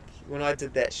was like when I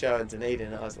did that show in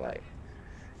Dunedin, I was like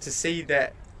to see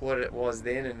that. What it was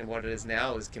then and what it is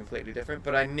now is completely different.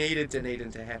 But I needed Dunedin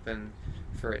to happen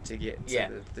for it to get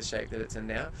to the shape that it's in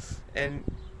now. And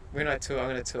when I tour, I'm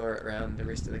going to tour around the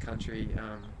rest of the country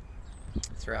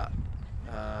throughout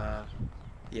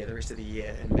the rest of the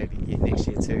year and maybe next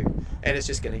year too. And it's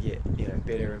just going to get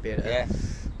better and better. Yeah.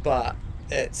 But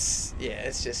it's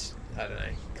just, I don't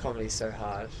know. Comedy's so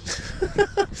hard.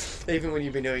 Even when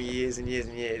you've been doing years and years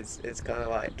and years, it's kind of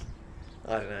like,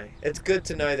 I don't know. It's good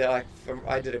to know that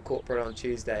I did a corporate on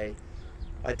Tuesday.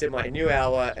 I did my new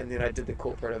hour, and then I did the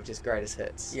corporate of just greatest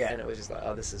hits. Yeah. And it was just like,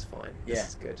 oh, this is fine. This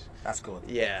is good. That's good.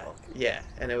 Yeah. Yeah.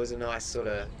 And it was a nice sort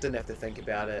of, didn't have to think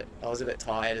about it. I was a bit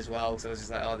tired as well, so I was just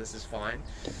like, oh, this is fine.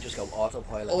 Just go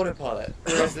autopilot.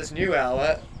 Whereas this new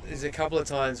hour, there's a couple of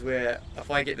times where if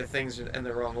I get the things in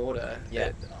the wrong order,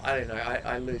 I don't know,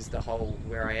 I lose the whole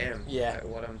where I am,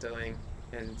 what I'm doing,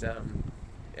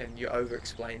 and you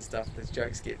over-explain stuff. The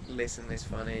jokes get less and less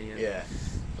funny.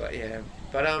 And,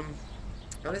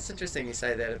 But it's interesting you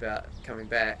say that about coming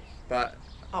back, but...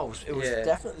 Oh, it was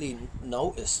definitely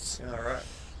noticed. Oh, right.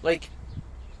 Like,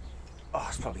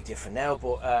 it's probably different now,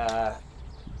 but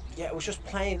it was just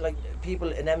plain, like, people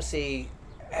in MC,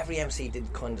 every MC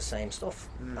did kind of the same stuff,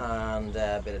 and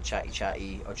a bit of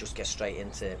chatty, or just get straight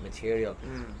into material.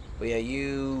 But yeah,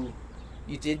 you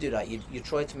did do that. You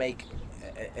tried to make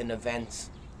an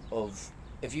event of,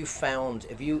 if you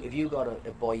got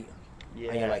a bite,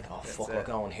 and you're like, oh fuck, we're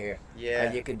going here. Yeah.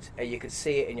 And you could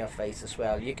see it in your face as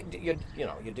well. You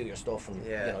do your stuff, and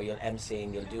you'll MC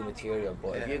and you'll do material.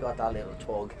 But if you got that little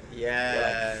tug, you're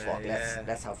like, fuck,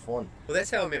 let's have fun. Well, that's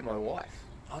how I met my wife.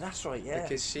 Oh, that's right, yeah.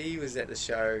 Because she was at the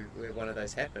show where one of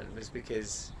those happened. Was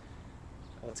because,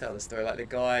 I'll tell the story. Like the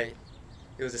guy,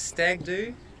 it was a stag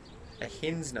do, a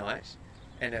hen's night,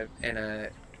 and a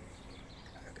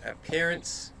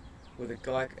parents with a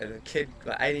kid,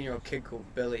 like 18-year-old kid called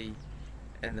Billy,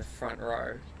 in the front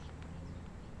row,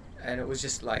 and it was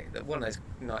just like one of those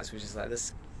nights was just like,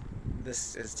 this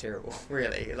is terrible,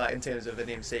 really. Like in terms of an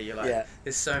MC, you're like,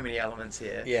 there's so many elements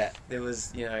here. Yeah. There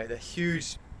was the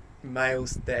huge male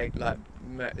stag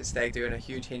do and a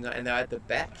huge hen night, and they're at the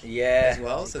back as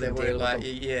well, so they were like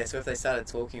so if they started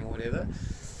talking or whatever,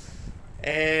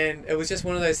 and it was just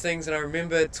one of those things. And I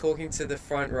remember talking to the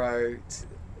front row,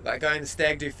 like going to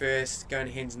stag do first, going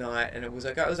to hen's night, and it was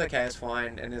okay, it's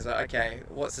fine. And it's like, okay,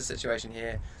 what's the situation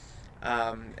here?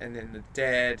 And then the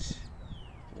dad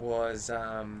was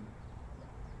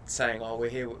saying, oh, we're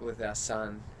here with our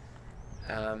son,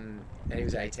 and he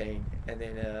was 18. And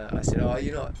then I said, oh,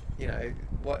 you're not,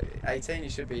 what, 18?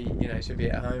 You should be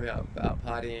at home, out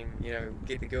partying,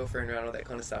 get the girlfriend around, all that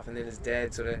kind of stuff. And then his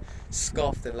dad sort of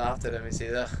scoffed and laughed at him and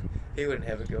said, ugh, he wouldn't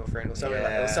have a girlfriend, or something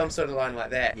like that, or some sort of line like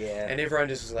that. Yeah. And everyone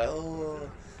just was like, oh.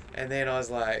 And then I was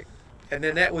like, and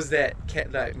then that was that,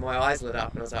 like, my eyes lit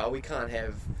up, and I was like, oh, we can't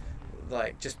have,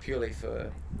 like, just purely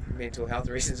for mental health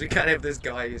reasons, we can't have this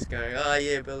guy who's going, oh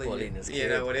yeah, Billy,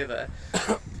 whatever.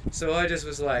 So I just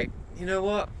was like, you know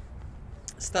what,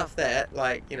 stuff that,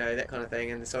 like, that kind of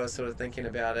thing. And so I was sort of thinking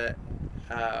about it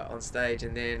on stage,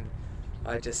 and then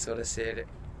I just sort of said,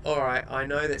 alright, I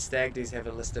know that stag do's have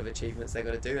a list of achievements they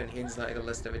got to do, and hen's night have a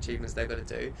list of achievements they got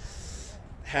to do.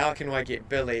 How can I get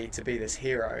Billy to be this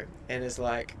hero? And it's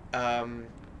like, and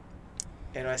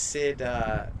I said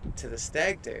to the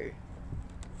stag do,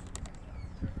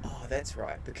 oh, that's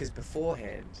right, because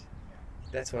beforehand,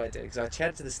 that's what I did, because I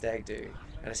chatted to the stag do,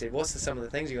 and I said, what's some of the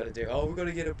things you got to do? Oh, we've got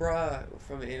to get a bra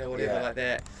from, whatever like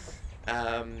that.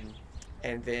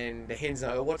 And then the hen's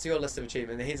night, what's your list of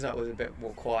achievements? The hen's night was a bit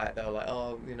more quiet. They were like,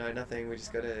 oh, nothing, we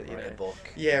just got to, read a book.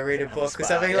 Yeah, read a book or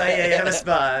something like that. Have a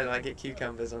spa and like get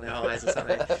cucumbers on our eyes or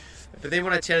something. But then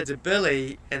when I chatted to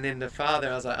Billy and then the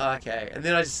father, I was like, oh, okay. And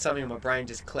then something in my brain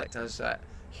just clicked. I was just like,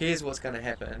 here's what's going to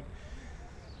happen.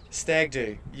 Stag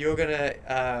do, you're going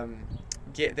to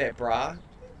get that bra.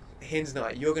 Hen's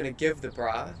night, you're going to give the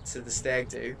bra to the stag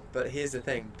do. But here's the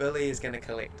thing, Billy is going to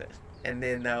collect it. And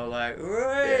then they were like,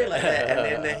 right, like that. And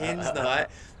then the hen's night,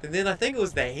 and then I think it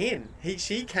was the hen.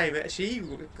 She came out. She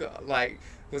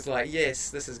was like,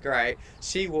 yes, this is great.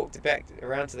 She walked back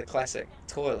around to the classic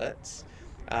toilets,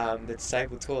 the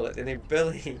disabled toilet, and then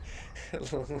Billy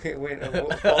went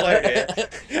and followed her.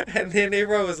 And then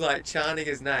everyone was like chanting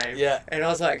his name. Yeah. And I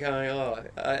was like going, oh,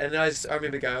 and I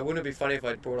remember going, wouldn't it be funny if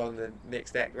I brought on the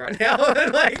next act right now?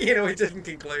 And like, we didn't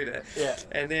conclude it. Yeah.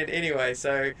 And then anyway,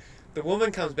 so the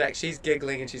woman comes back, she's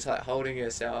giggling and she's like holding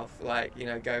herself, like,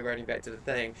 go running back to the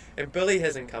thing. And Billy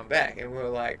hasn't come back, and we're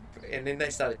like, and then they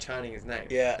started chanting his name.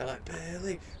 Yeah. They're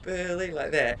like, Billy,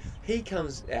 like that. He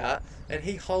comes out and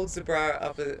he holds the bra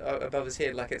up above his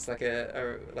head like it's like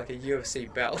a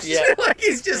UFC belt. Yeah. Like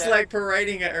he's just like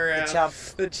parading it around.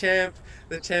 The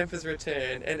champ has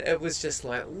returned. And it was just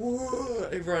like, whoa.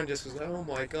 Everyone just was like, oh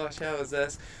my gosh, how is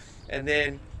this? And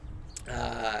then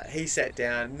he sat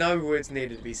down, no words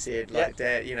needed to be said, like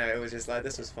that, it was just like,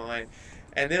 this was fine.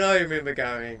 And then I remember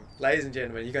going, ladies and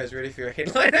gentlemen, you guys ready for your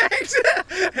headline act?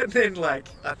 And then, like,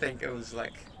 I think it was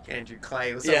like Andrew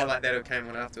Clay or someone like that who came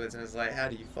on afterwards and was like, how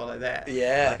do you follow that?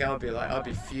 Yeah. Like, I'd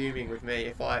be fuming with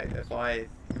me if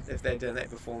they'd done that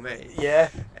before me. Yeah.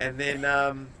 And then,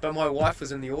 but my wife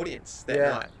was in the audience that Yeah.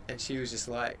 night, and she was just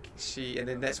like, and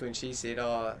then that's when she said,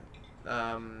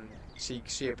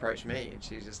 she approached me, and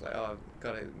she was just like, oh, I've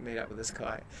got to meet up with this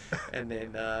guy. And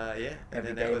then, and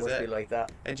Every then day that was must it. be like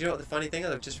that. And do you know what the funny thing is?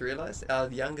 I've just realised our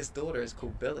youngest daughter is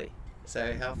called Billy.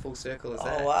 So how full circle is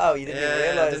that? Oh wow, you didn't even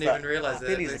realise that. I didn't even realise that.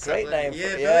 Billy's a great name.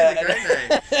 Yeah,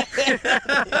 Billy's a great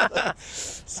name.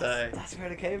 So that's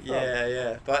where it came from.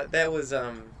 Yeah. But that was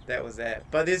that.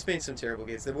 But there's been some terrible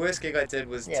gigs. The worst gig I did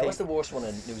was what's the worst one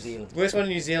in New Zealand? The worst one in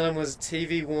New Zealand was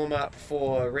TV warm up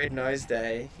for Red Nose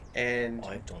Day, and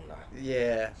I've done that.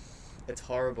 Yeah, it's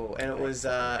horrible. And it was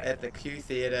at the Q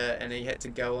Theatre, and you had to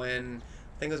go in.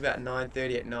 I think it was about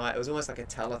 9:30 at night. It was almost like a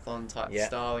telethon type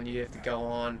style, and you have to go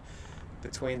on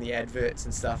between the adverts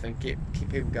and stuff and keep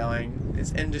people going.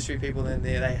 There's industry people in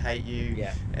there, they hate you,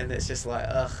 and it's just like,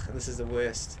 ugh, this is the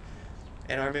worst.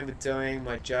 And I remember doing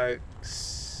my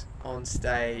jokes on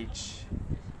stage,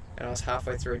 and I was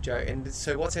halfway through a joke, and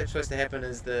so what's supposed to happen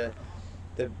is the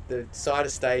side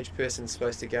of stage person's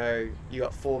supposed to go, you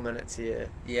got 4 minutes here,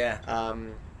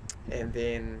 and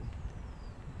then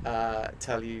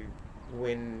tell you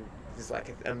when there's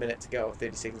like a minute to go or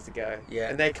 30 seconds to go. Yeah.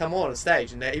 And they come on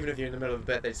stage, and even if you're in the middle of a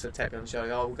bit, they sort of tap you on the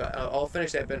shoulder. I'll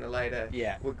finish that bit later.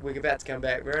 Yeah. We're about to come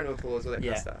back. Round of applause, all that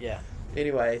kind of stuff. Yeah.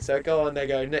 Anyway, so go on. They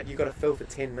go, Nick, you got to fill for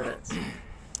 10 minutes.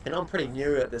 And I'm pretty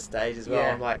new at this stage as well.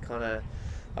 Yeah. I'm like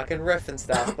I can riff and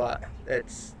stuff, but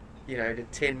it's the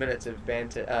 10 minutes of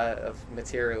banter of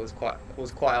material was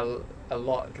quite a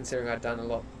lot considering I'd done a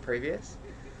lot previous.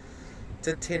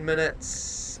 Did 10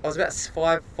 minutes. I was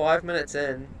about five minutes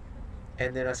in.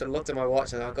 And then I sort of looked at my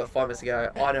watch and I've got 5 minutes to go.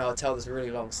 I know I'll tell this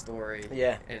really long story.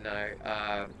 Yeah. And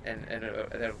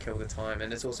that'll kill the time.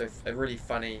 And it's also a really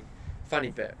funny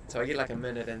bit. So I get like a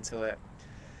minute into it.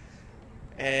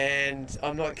 And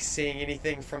I'm not seeing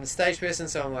anything from the stage person,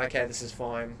 so I'm like, okay, this is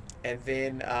fine. And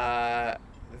then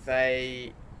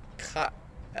they cut.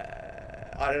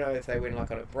 I don't know if they went like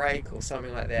on a break or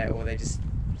something like that, or they just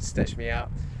stitched me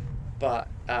up. But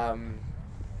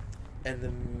and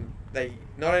then they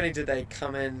not only did they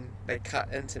come in, they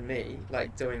cut into me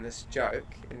like doing this joke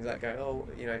and like going,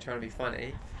 trying to be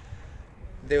funny.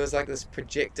 There was like this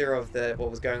projector of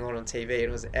what was going on TV, and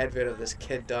it was an advert of this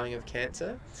kid dying of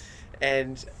cancer,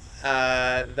 and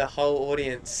the whole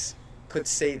audience could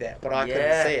see that, but I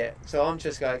couldn't see it. So I'm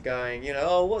just going,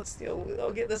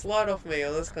 I'll get this light off me,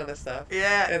 or this kind of stuff.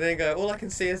 Yeah. And then go, all I can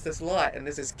see is this light, and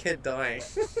there's this kid dying.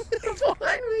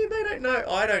 Behind me, they don't know.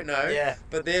 I don't know. Yeah.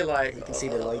 But they're like, you can see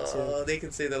the light too. Oh, they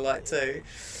can see the light too.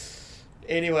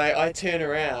 Anyway, I turn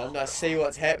around, I see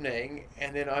what's happening,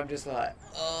 and then I'm just like,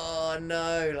 oh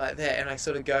no, like that, and I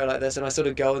sort of go like this, and I sort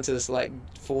of go into this like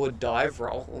forward dive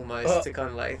roll almost to kind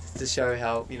of like to show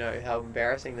how how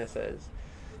embarrassing this is.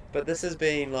 But this has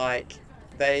been like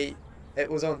it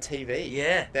was on TV.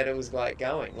 Yeah. That it was like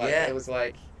going. Like it was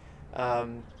like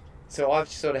so I've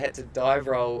sort of had to dive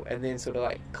roll and then sort of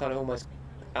like kind of almost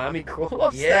army crawl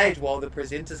off stage while the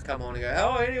presenters come on and go,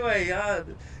 oh anyway,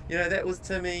 that was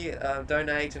Timmy,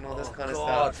 donate and all this kind of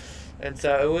stuff. And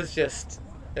so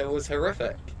it was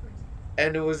horrific.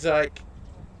 And it was like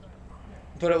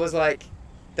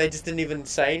they just didn't even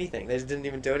say anything. They just didn't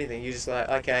even do anything. You're just like,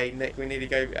 okay, Nick, we need to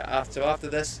go after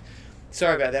this.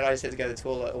 Sorry about that, I just had to go to the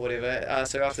toilet or whatever.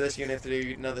 So after this, you're going to have to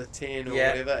do another 10 or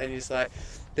whatever. And you're just like,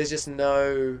 there's just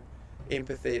no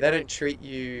empathy. They don't treat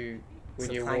you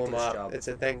when you warm up. Job. It's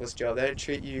a thankless job. They don't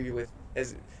treat you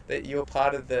as that you're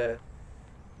part of the,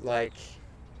 like,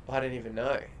 I don't even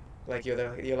know. Like, you're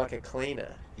like a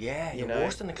cleaner. Yeah, you're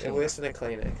worse than a cleaner. You're worse than a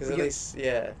cleaner. Because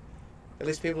at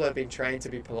least people have been trained to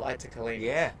be polite to cleaners.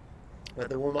 Yeah. But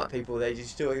the warm-up people, they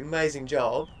just do an amazing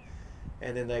job,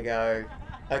 and then they go,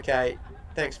 okay,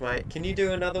 thanks mate, can you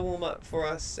do another warm-up for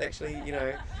us, actually,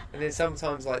 and then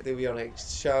sometimes like they'll be on a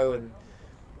show and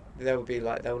they'll be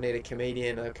like, they'll need a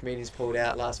comedian, or a comedian's pulled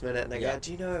out last minute, and they go,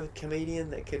 do you know a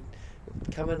comedian that could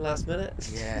come in last minute?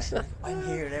 Yeah. I'm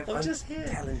here. I'm just here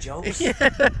telling jokes. Did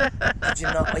you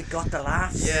know I got the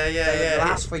laughs? Yeah. The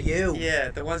laughs for you. Yeah,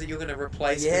 the ones that you're going to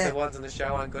replace because the ones on the show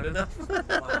aren't good enough.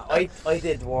 I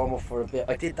did warm up for a bit.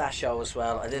 I did that show as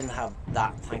well. I didn't have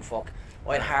that, thank fuck.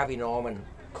 I had Harvey Norman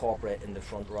corporate in the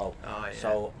front row. Oh, yeah.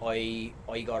 So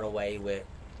I got away with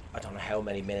I don't know how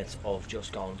many minutes of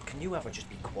just going, can you ever just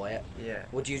be quiet? Yeah.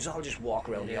 Would you all just walk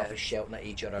around the office shouting at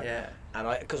each other? Yeah.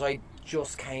 And because I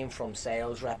just came from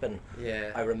sales repping,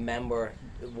 Yeah. I remember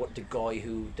what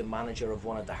the manager of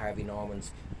one of the Harvey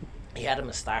Normans, he had a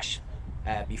moustache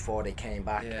before they came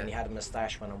back, and he had a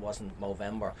moustache when it wasn't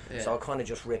Movember. Yeah. So I kind of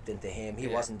just ripped into him. He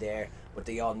wasn't there, but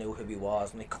they all knew who he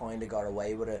was, and they kind of got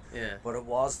away with it. Yeah. But it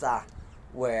was that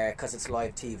where, because it's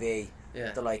live TV,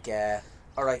 Yeah. they're like,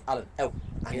 all right, Alan, out.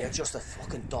 And you're just a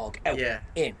fucking dog. Out,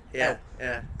 in, out.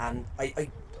 Yeah. And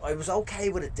I was okay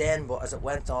with it then, but as it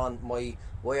went on, why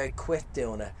I quit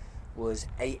doing it was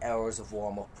 8 hours of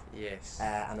warm-up. Yes.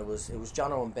 And it was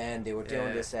Jono and Ben, they were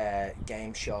doing this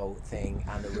game show thing,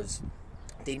 and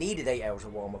they needed 8 hours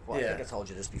of warm-up. Well, I think I told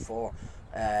you this before.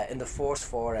 In the first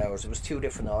 4 hours, it was two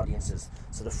different audiences.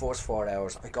 So the first 4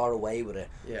 hours, I got away with it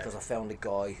because I found a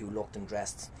guy who looked and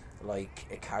dressed like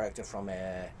a character from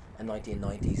a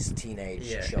 1990s teenage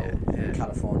show,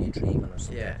 California Dreaming or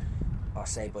something, or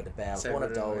Saved by the Bell, one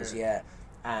of those,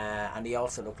 and he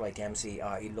also looked like MC,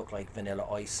 he looked like Vanilla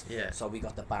Ice, so we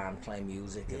got the band playing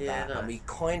music and that, and we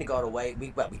kind of got away,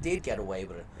 we did get away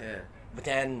with it, but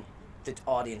then the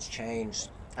audience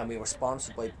changed, and we were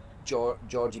sponsored by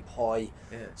Georgie Pie,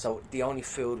 so the only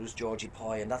food was Georgie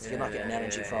Pie, and that's you're not getting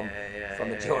energy from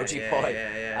a Georgie Pie,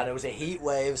 and it was a heat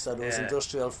wave, so there was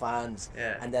industrial fans,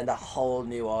 and then the whole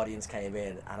new audience came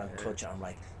in, and I'm clutching, I'm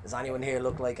like, does anyone here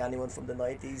look like anyone from the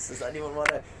 90s? Does anyone want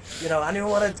to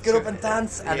get up and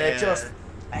dance? And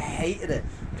I hated it.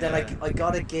 Then I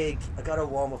got a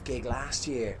warm-up gig last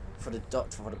year for the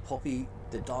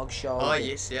dog show. Oh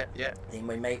yes, yeah. And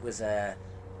my mate was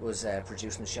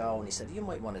producing the show, and he said, you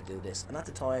might want to do this. And at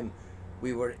the time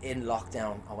we were in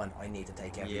lockdown, I went, I need to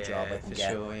take every job I can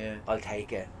get. Sure, I'll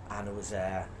take it. And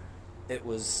it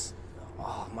was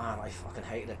oh man, I fucking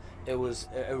hated it. It was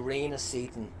arena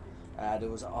seating. There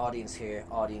was audience here.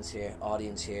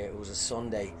 It was a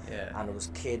Sunday, and there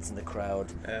was kids in the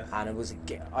crowd, and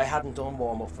I hadn't done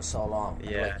warm up for so long.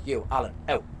 Like, you, Alan,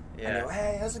 out. And you go,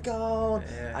 hey, how's it going?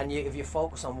 And if you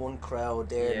focus on one crowd,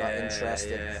 they're not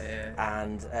interested.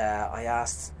 And I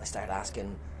started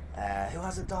asking, who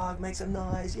has a dog, makes a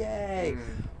noise, yay.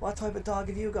 What type of dog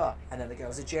have you got? And then the girl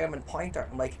was a German pointer.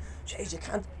 I'm like, jeez, you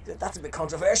can't, that's a bit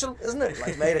controversial, isn't it?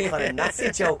 Like, made a kind of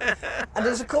Nazi joke. And there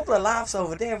was a couple of laughs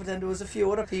over there, but then there was a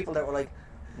few other people that were like,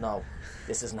 no,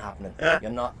 this isn't happening,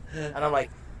 you're not. And I'm like,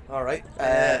 all right,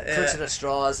 clutching the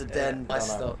straws, and then I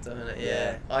stopped doing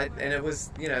it. And it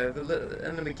was,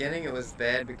 in the beginning it was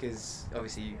bad because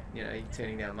obviously you're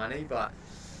turning down money, but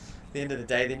at the end of the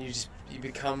day, then you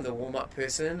become the warm up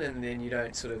person, and then you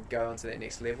don't sort of go on to that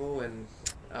next level. And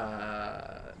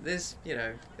there's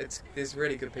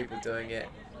really good people doing it,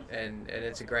 and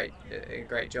it's a great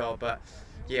job. But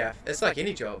yeah, it's like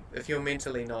any job. If you're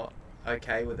mentally not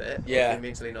okay with it, if you're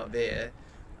mentally not there,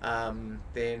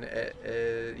 then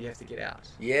you have to get out.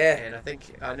 And I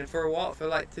think, and for a while, for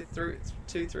like 2,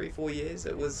 3, 4 years,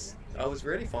 I was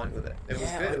really fine with it. It was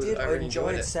good. I really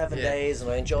enjoyed it. 7 days,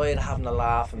 and I enjoyed having a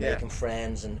laugh and making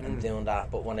friends and doing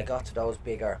that. But when I got to those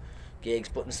bigger gigs,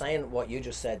 but in saying what you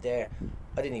just said there,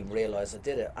 I didn't even realise I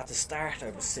did it. At the start, I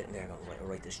was sitting there going, right, I'll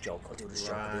write this joke, I'll do this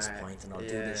joke at this point, and I'll do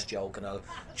this joke, and I'll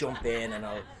jump in, and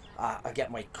I'll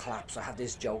get my claps. I had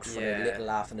these jokes for the little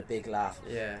laugh and the big laugh.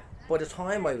 By the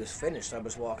time I was finished, I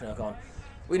was walking out going,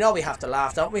 we know we have to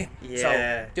laugh, don't we?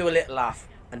 So do a little laugh.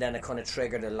 And then it kind of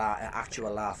triggered an actual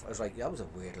laugh. I was like, that was a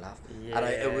weird laugh. And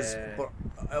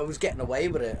I was getting away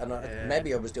with it, and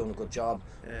maybe I was doing a good job,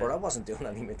 but I wasn't doing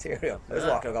any material. I was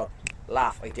walking and going,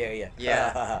 laugh, I dare you.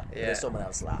 And then someone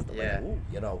else laughed. I'm like,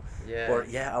 ooh,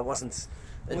 But I wasn't.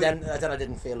 And then I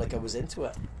didn't feel like I was into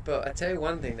it. But I tell you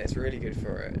one thing that's really good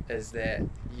for it is that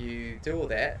you do all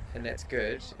that, and that's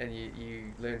good, and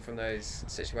you learn from those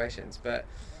situations. But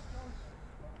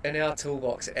in our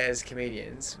toolbox as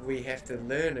comedians, we have to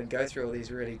learn and go through all these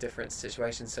really different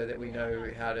situations so that we know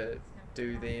how to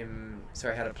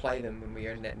how to play them when we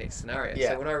are in that next scenario.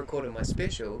 So when I recorded my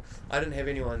special, I didn't have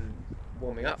anyone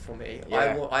warming up for me.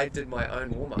 I did my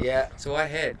own warm up. So I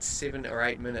had 7 or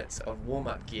 8 minutes of warm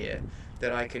up gear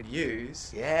that I could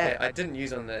use. That I didn't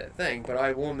use on the thing, but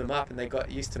I warmed them up, and they got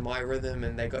used to my rhythm,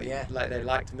 and they got they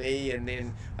liked me, and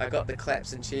then I got the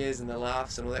claps and cheers and the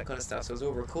laughs and all that kind of stuff. So it was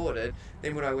all recorded.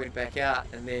 Then when I went back out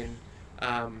and then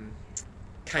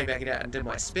came back out and did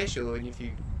my special, and if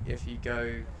you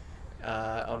go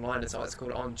online, it's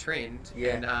called On Trend,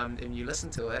 and you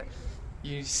listen to it,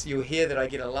 you'll hear that I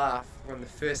get a laugh from the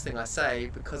first thing I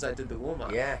say because I did the warm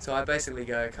up. So I basically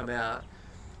come out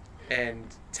and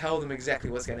tell them exactly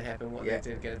what's going to happen, what they're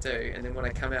going to do, and then when I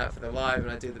come out for the live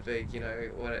and I do the big,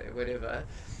 whatever,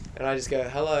 and I just go,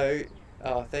 hello,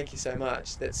 "Oh, thank you so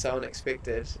much. That's so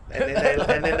unexpected." And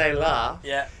then they laugh.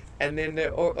 Yeah. And then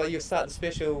or you start the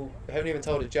special. Haven't even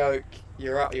told a joke.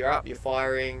 You're up. You're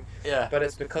firing. Yeah. But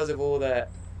it's because of all the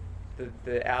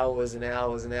hours and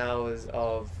hours and hours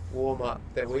of warm up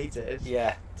that we did.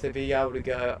 Yeah. To be able to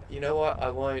go, you know what? I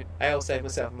won't. I'll save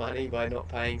myself money by not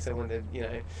paying someone to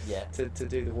Yeah. to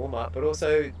do the warm up. But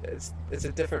also, it's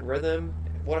a different rhythm.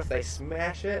 What if they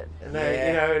smash it and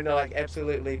they and they, like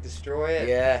absolutely destroy it?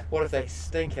 Yeah. What if they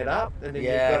stink it up and then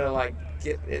Yeah. you've got to like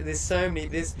get? There's so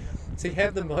many. So you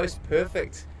have the most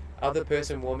perfect other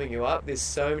person warming you up. There's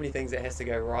so many things that has to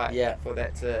go right for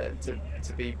that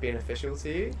to be beneficial to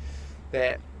you.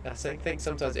 That I think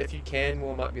sometimes if you can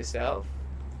warm up yourself,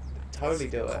 totally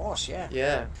do it. Of course, yeah.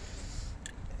 Yeah.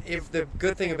 If the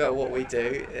good thing about what we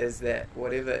do is that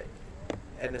whatever,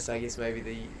 and this I guess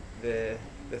maybe the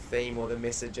theme or the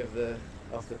message of the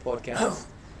podcast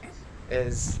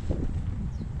is,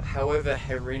 however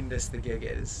horrendous the gig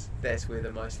is, that's where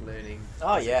the most learning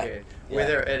is occurred.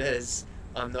 Whether it is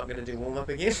I'm not going to do warm up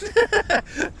again,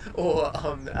 or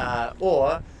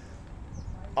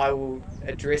I will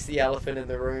address the elephant in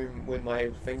the room when my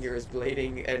finger is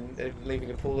bleeding and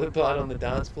leaving a pool of blood on the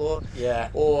dance floor. Yeah.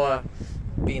 Or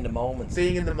being in the moment.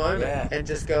 And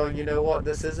just going, you know what,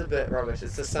 this is a bit rubbish.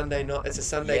 It's a Sunday night. It's a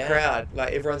Sunday crowd.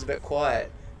 Like everyone's a bit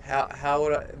quiet. How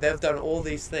would they've done all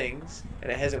these things and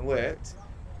it hasn't worked.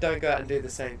 Don't go out and do the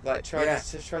same. Like try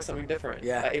something different.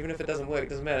 Yeah. Like, even if it doesn't work, it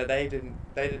doesn't matter. It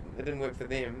didn't work for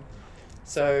them.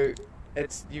 So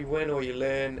it's you win or you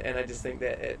learn, and I just think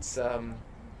that it's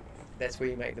that's where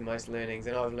you make the most learnings.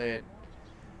 And I've learned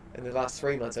in the last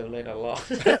 3 months. I've learned a lot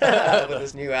with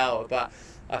this new hour. But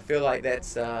I feel like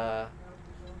that's the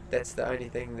only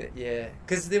thing that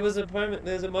because there was a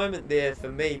moment there for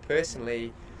me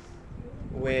personally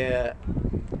where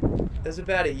there's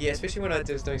about a year, especially when I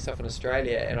was doing stuff in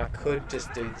Australia, and I could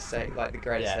just do the same, like the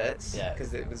greatest hits,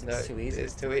 because it was it's too easy.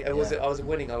 It's too easy. I was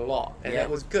winning a lot, and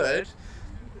that was good,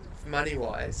 money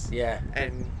wise,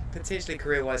 and potentially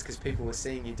career wise, because people were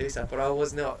seeing you do stuff. But I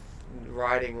was not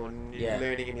writing or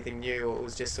learning anything new. Or it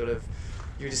was just sort of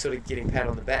you were just sort of getting pat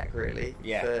on the back, really,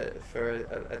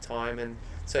 for a time. And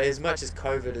so, as much as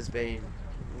COVID has been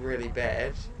really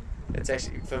bad, it's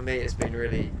actually, for me, it's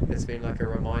been like a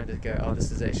reminder to go, oh, this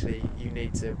is actually, you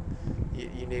need to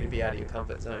be out of your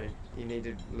comfort zone. You need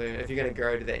to learn, if you're going to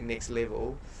grow to that next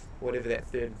level, whatever that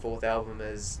third and fourth album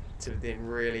is, to then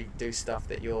really do stuff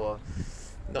that you're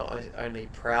not only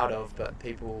proud of, but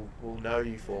people will know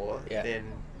you for,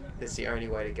 then that's the only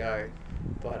way to go.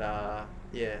 But,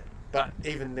 But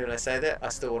even when I say that, I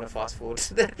still want to fast forward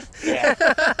to that.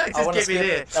 I want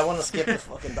to skip the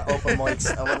fucking the open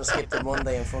mics. I want to skip the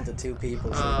Monday in front of two people.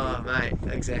 Mate,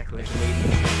 exactly.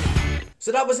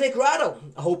 So that was Nick Ratto.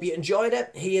 I hope you enjoyed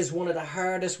it. He is one of the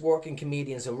hardest working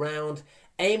comedians around,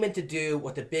 aiming to do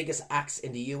what the biggest acts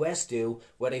in the US do,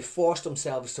 where they force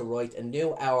themselves to write a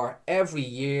new hour every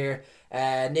year.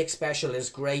 Nick's special is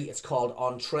great. It's called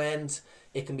On Trend.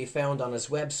 It can be found on his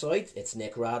website. It's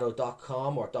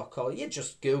nickratto.com or .co. You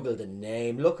just Google the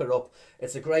name, look it up.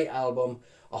 It's a great album.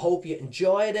 I hope you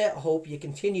enjoyed it. I hope you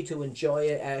continue to enjoy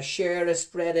it. Share it,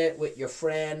 spread it with your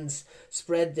friends.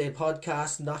 Spread the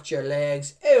podcast, not your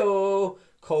legs. Ew.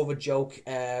 COVID joke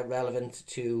relevant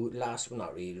to last, well,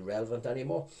 not really relevant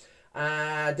anymore.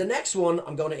 The next one,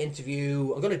 I'm going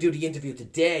to do the interview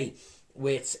today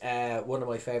with one of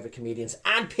my favourite comedians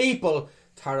and people,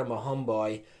 Tara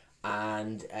Mahumboy.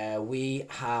 And we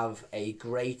have a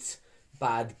great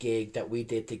bad gig that we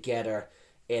did together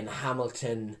in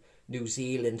Hamilton, New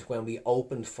Zealand, when we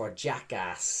opened for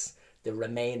Jackass, the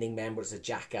remaining members of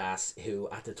Jackass, who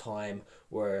at the time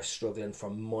were struggling for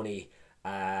money.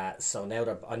 So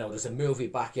now I know there's a movie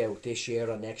back out this year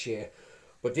or next year,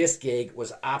 but this gig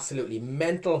was absolutely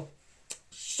mental.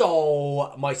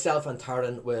 So myself and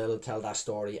Taryn will tell that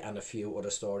story and a few other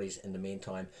stories in the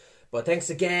meantime. But thanks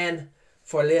again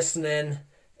for listening.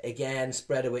 Again,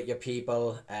 spread it with your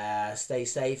people. Stay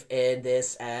safe in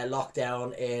this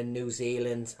lockdown in New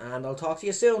Zealand, and I'll talk to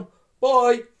you soon.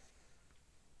 Bye.